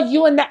 How about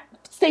you and that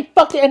say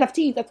fuck the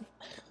NFTs?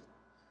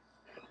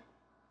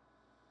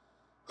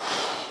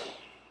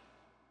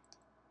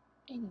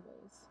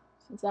 Anyways,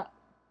 since that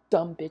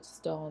dumb bitch is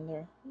still on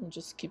there, I'll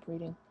just keep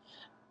reading.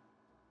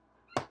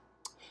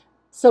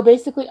 So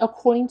basically,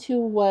 according to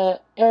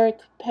what Eric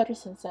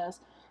Pedersen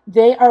says,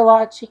 they are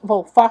launching,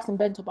 well, Fox and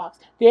Bento Box,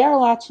 they are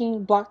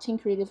launching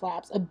Blockchain Creative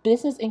Labs, a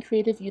business and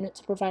creative unit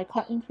to provide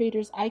content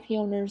creators, IP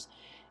owners,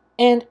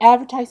 and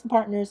advertising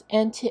partners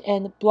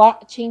end-to-end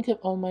blockchain.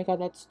 Oh my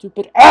god, that's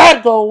stupid.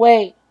 Go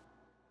away.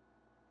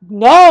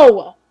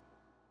 No!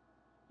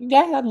 You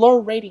guys have lower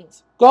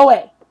ratings. Go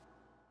away.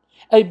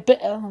 A bit,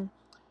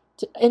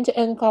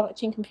 end-to-end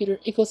blockchain computer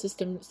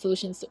ecosystem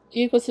solutions.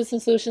 Ecosystem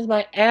solutions,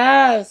 my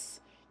ass.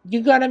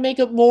 You gotta make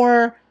it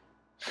more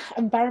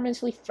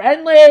environmentally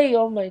friendly.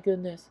 Oh my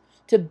goodness.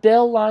 To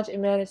build, launch,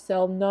 and manage,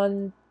 sell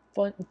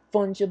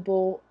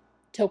non-fungible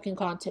token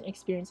content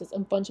experiences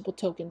and fungible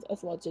tokens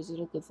as well as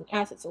digital goods and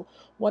assets. So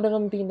one of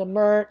them being the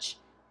merch,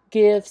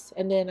 gifts,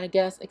 and then I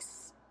guess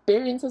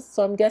experiences.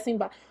 So I'm guessing,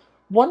 but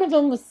one of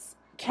them was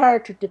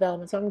character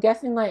development. So I'm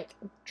guessing like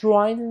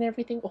drawings and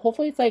everything.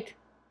 Hopefully it's like,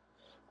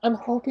 I'm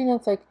hoping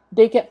it's like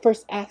they get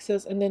first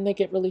access and then they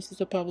get released to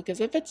the public. Because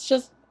if it's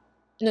just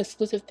an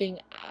exclusive thing,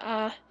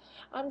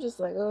 I'm just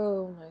like,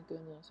 oh my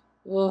goodness.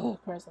 Ugh,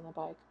 Christ on the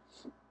bike.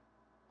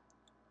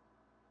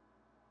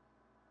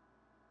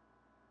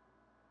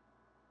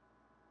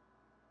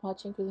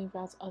 Watching cooling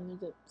grounds under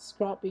the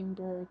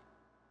Scrapingberg.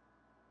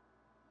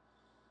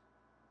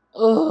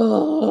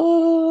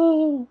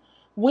 Ugh.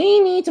 We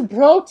need to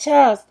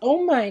protest.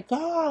 Oh my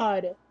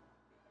god.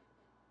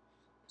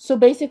 So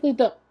basically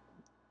the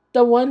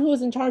one who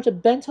is in charge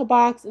of Bento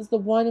Box is the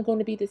one going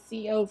to be the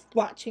CEO of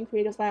Blockchain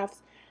Creative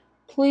Labs.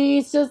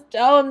 Please just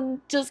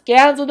just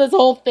cancel this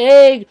whole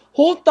thing.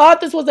 Who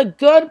thought this was a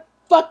good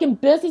fucking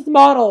business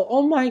model?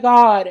 Oh my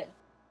god.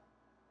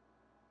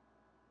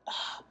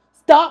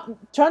 Stop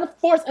trying to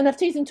force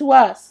NFTs into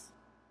us.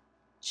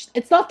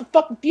 It's not the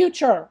fucking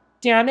future.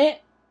 Damn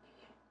it.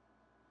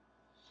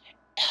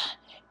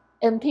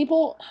 And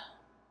people,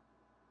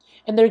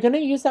 and they're gonna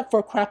use that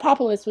for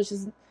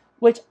Crapopolis,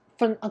 which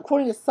from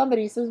according to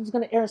somebody says it's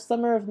gonna air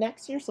summer of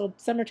next year, so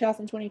summer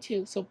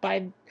 2022. So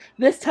by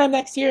this time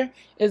next year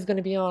is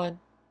gonna be on.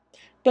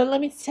 But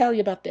let me tell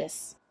you about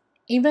this.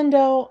 Even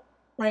though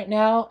right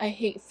now I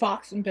hate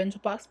Fox and Bento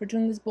Box for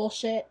doing this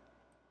bullshit,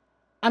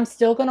 I'm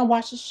still gonna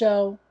watch the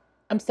show.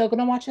 I'm still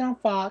gonna watch it on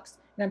Fox,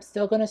 and I'm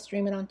still gonna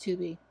stream it on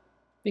Tubi.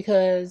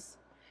 Because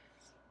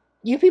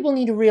you people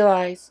need to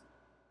realize,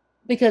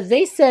 because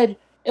they said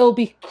it'll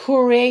be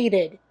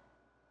created.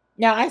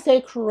 Now I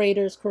say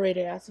creators,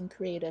 created as in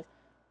creative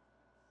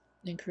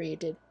and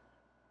created.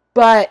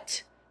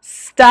 But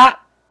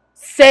stop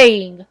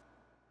saying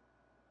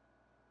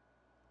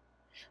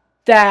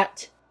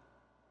that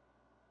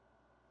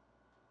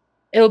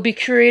it'll be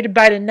created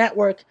by the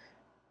network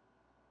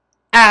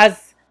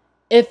as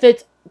if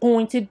it's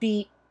going to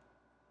be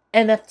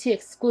NFT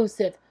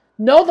exclusive.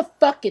 No, the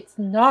fuck it's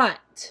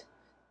not.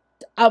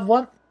 I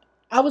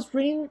was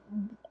reading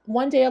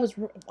one day. I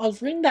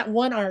was reading that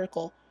one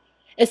article.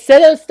 It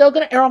said it was still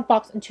gonna air on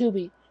Fox and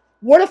Tubi.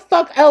 Where the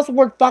fuck else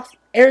would Fox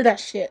air that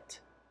shit?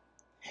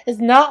 It's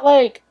not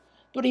like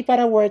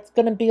Doripara where it's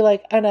gonna be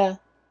like on a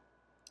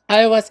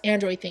iOS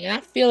Android thing. And I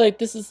feel like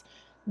this is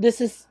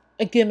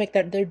a gimmick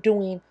that they're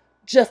doing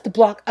just to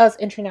block us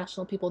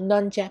international people,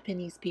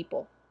 non-Japanese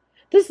people.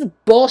 This is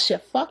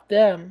bullshit. Fuck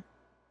them.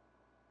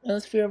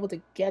 Unless if we were able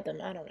to get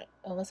them, I don't know.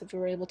 Unless if we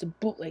were able to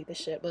bootleg the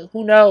shit, but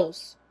who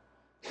knows?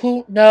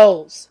 Who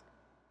knows?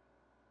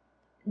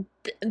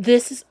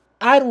 This is,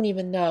 I don't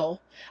even know.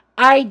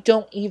 I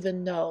don't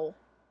even know.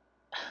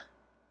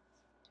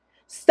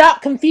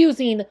 Stop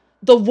confusing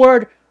the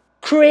word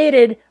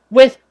created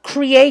with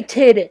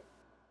created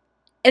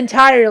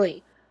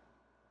entirely.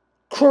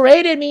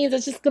 Created means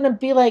it's just gonna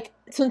be like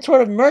some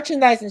sort of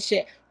merchandise and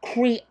shit.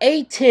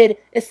 Created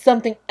is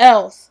something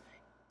else.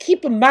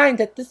 Keep in mind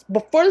that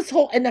before this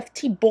whole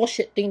NFT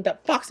bullshit thing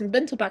that Fox and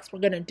Bento Box were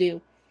gonna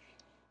do,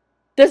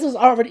 this was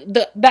already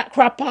that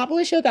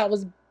Crapopolis show that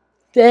was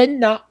then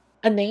not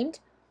unnamed.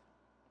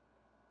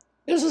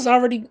 This was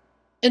already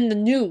in the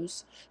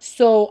news,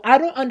 so I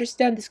don't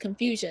understand this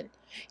confusion.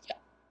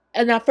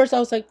 And at first I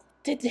was like,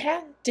 did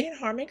Dan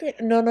Harmon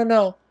create?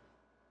 No.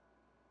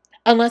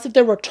 Unless if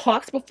there were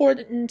talks before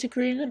to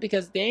create it,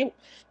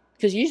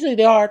 because usually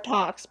there are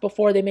talks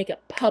before they make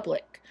it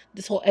public.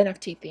 This whole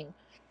NFT thing,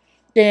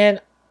 then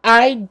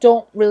I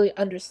don't really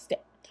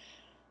understand.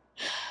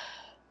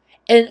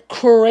 And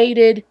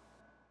created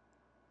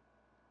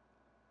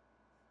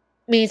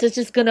means it's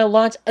just gonna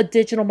launch a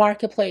digital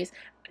marketplace.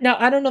 Now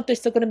I don't know if they're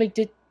still gonna make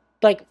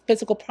like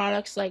physical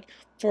products like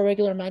for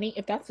regular money.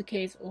 If that's the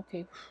case,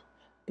 okay.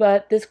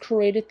 But this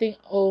created thing,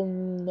 oh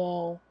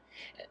no.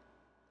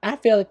 I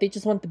feel like they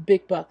just want the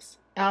big bucks.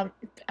 I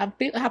have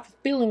a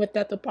feeling with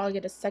that they'll probably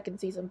get a second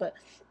season, but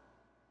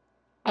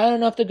I don't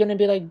know if they're gonna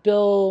be like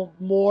Bill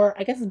Moore.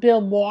 I guess it's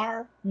Bill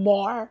Moore,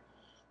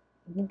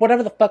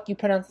 whatever the fuck you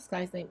pronounce this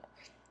guy's name.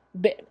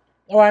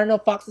 Or I don't know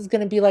if Fox is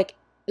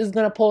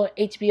gonna pull an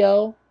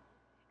HBO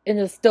and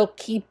just still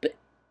keep it.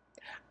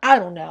 I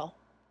don't know.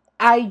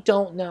 I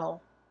don't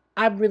know.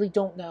 I really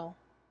don't know.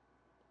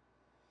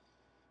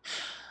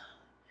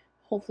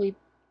 hopefully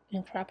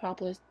in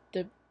Crapopolis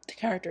the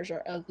characters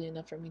are ugly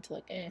enough for me to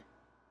like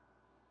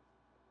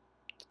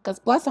because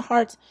Bless the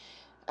Hearts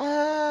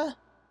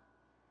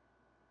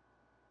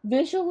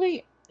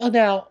visually, oh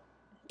now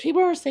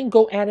people are saying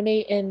go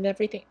anime and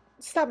everything.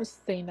 Stop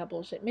saying that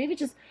bullshit. Maybe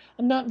just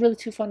I'm not really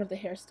too fond of the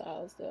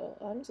hairstyles though.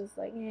 I'm just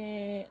like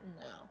no.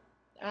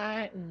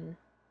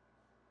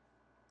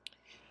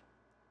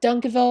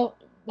 Dunkerville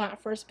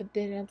at first, but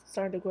then it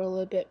started to grow a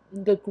little bit.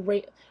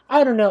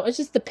 I don't know. It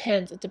just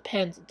depends. It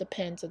depends.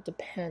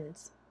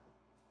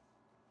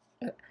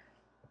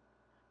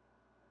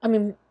 I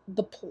mean,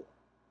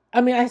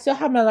 I still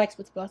have my likes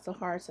with Bless the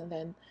Hearts, and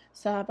then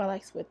still have my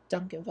likes with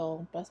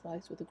Duncanville, Bless my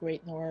likes with the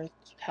Great North,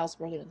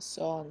 Housebroken, and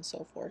so on and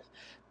so forth.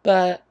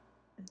 But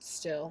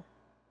still,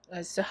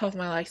 I still have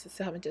my likes. I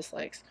still have my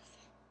dislikes.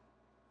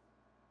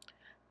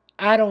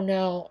 I don't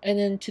know. And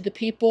then to the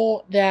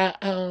people that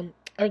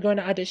are going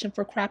to audition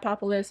for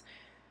Crapopolis,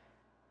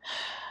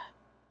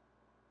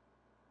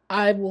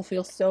 I will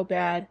feel so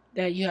bad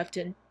that you have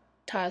to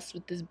toss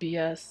with this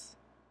BS.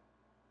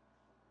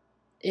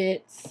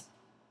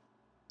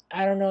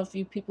 I don't know if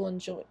you people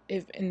enjoy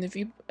if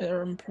you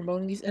are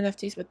promoting these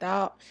NFTs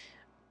without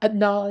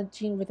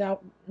acknowledging,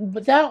 without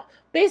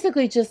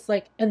basically just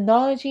like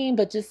acknowledging,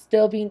 but just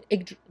still being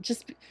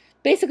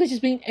basically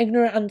just being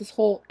ignorant on this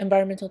whole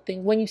environmental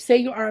thing. When you say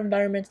you are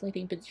environmentally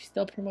thing, but you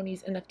still promote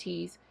these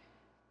NFTs,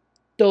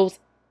 those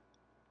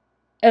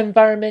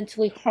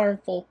environmentally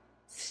harmful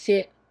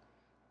shit,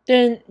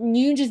 then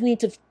you just need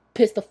to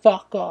piss the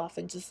fuck off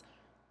and just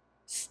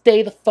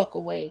stay the fuck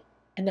away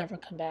and never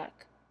come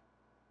back.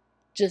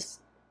 Just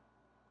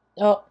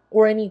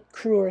or any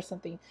crew or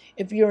something,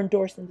 if you're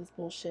endorsing this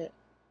bullshit,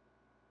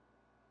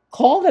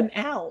 call them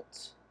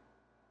out.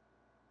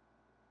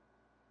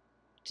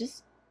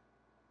 Just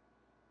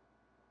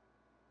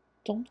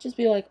don't just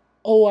be like,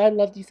 oh, I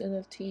love these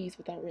NFTs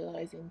without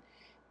realizing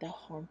the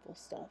harmful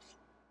stuff.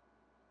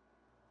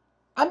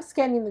 I'm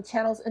scanning the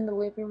channels in the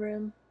living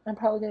room. I'm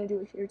probably going to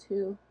do it here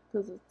too,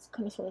 because it's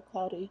kind of sort of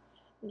cloudy.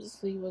 I'm just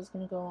see what's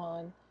going to go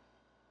on.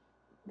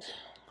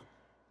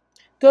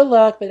 Good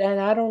luck, but and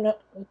I don't know,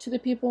 to the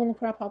people in the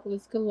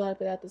Crapopolis, good luck,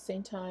 but at the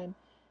same time,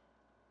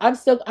 I'm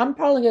still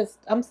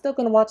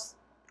gonna watch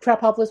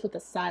Crapopolis with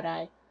a side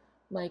eye,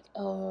 like,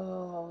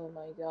 oh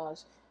my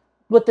gosh,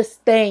 with the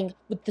stigma,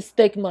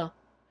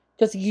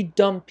 because you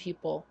dumb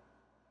people.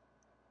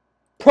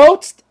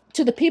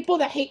 To the people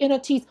that hate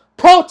NFTs,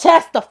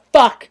 protest the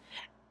fuck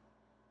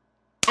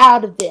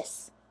out of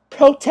this.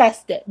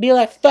 Protest it. Be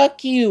like,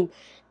 fuck you.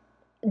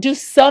 Do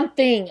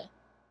something.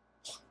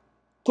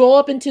 Go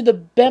up into the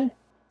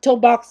bento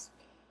box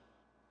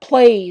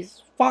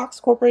plays.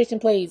 Fox Corporation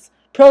plays.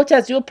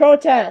 Protest. Do a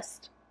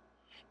protest.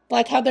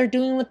 Like how they're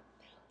doing with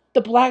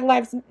the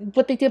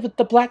what they did with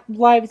the Black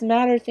Lives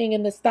Matter thing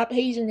and the Stop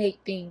Asian Hate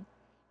thing.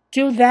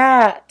 Do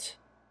that.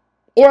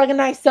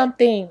 Organize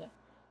something.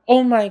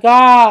 Oh my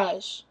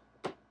gosh.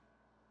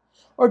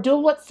 Or do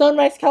what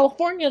Sunrise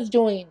California is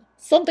doing.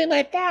 Something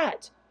like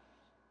that.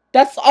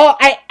 That's all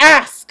I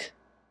ask.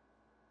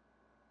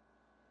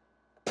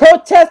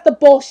 Protest the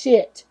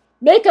bullshit.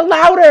 Make it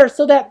louder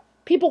so that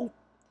people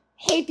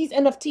hate these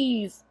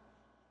NFTs.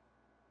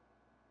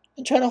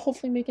 And try to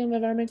hopefully make them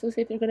environmentally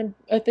safe. If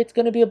it's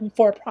gonna be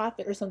for a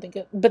profit or something.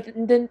 But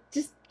then,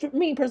 just for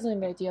me personally,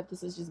 my idea of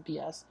this is just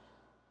BS.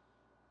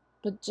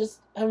 But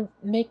just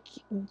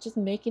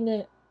making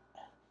it,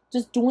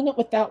 just doing it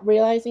without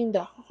realizing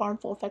the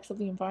harmful effects of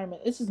the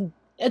environment. It's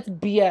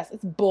BS.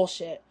 It's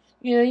bullshit.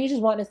 You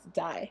just want us to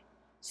die.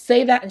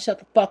 Say that and shut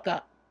the fuck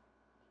up.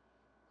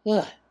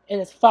 Ugh. And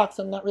it's Fox,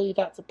 so I'm not really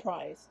that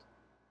surprised.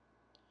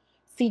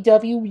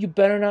 CW, you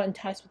better not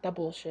entice with that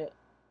bullshit.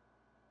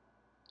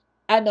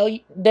 I know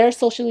they're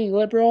socially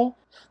liberal,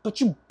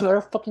 but you better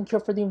fucking care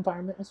for the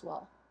environment as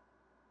well.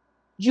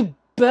 You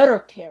better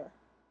care.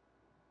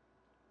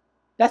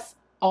 That's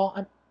all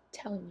I'm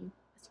telling you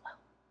as well.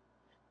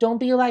 Don't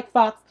be like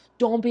Fox.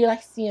 Don't be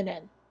like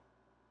CNN.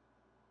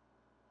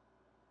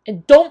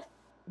 And don't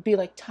be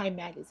like Time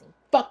Magazine.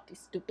 Fuck these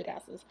stupid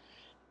asses.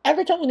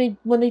 Every time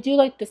when they do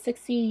like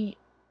the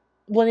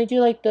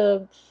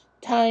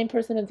Time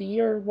Person of the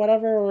Year or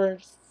whatever, or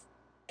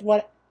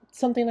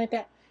something like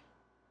that,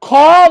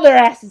 call their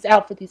asses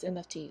out for these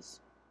NFTs.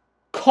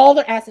 Call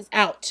their asses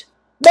out.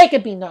 Make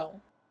it be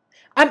known.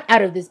 I'm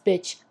out of this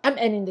bitch. I'm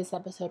ending this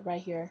episode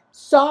right here.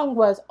 Song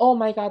was Oh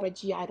My God by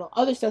 (G)I-DLE.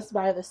 Other stuff's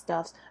by other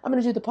stuffs. I'm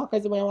going to do the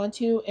podcast the way I want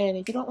to, and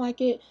if you don't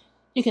like it,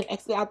 you can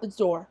exit out the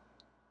door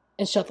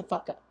and shut the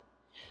fuck up.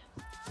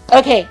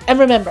 Okay, and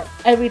remember,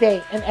 every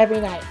day and every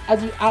night,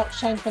 as you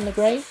outshine from the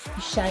gray,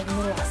 you shine in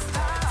the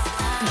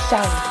light. You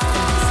shine.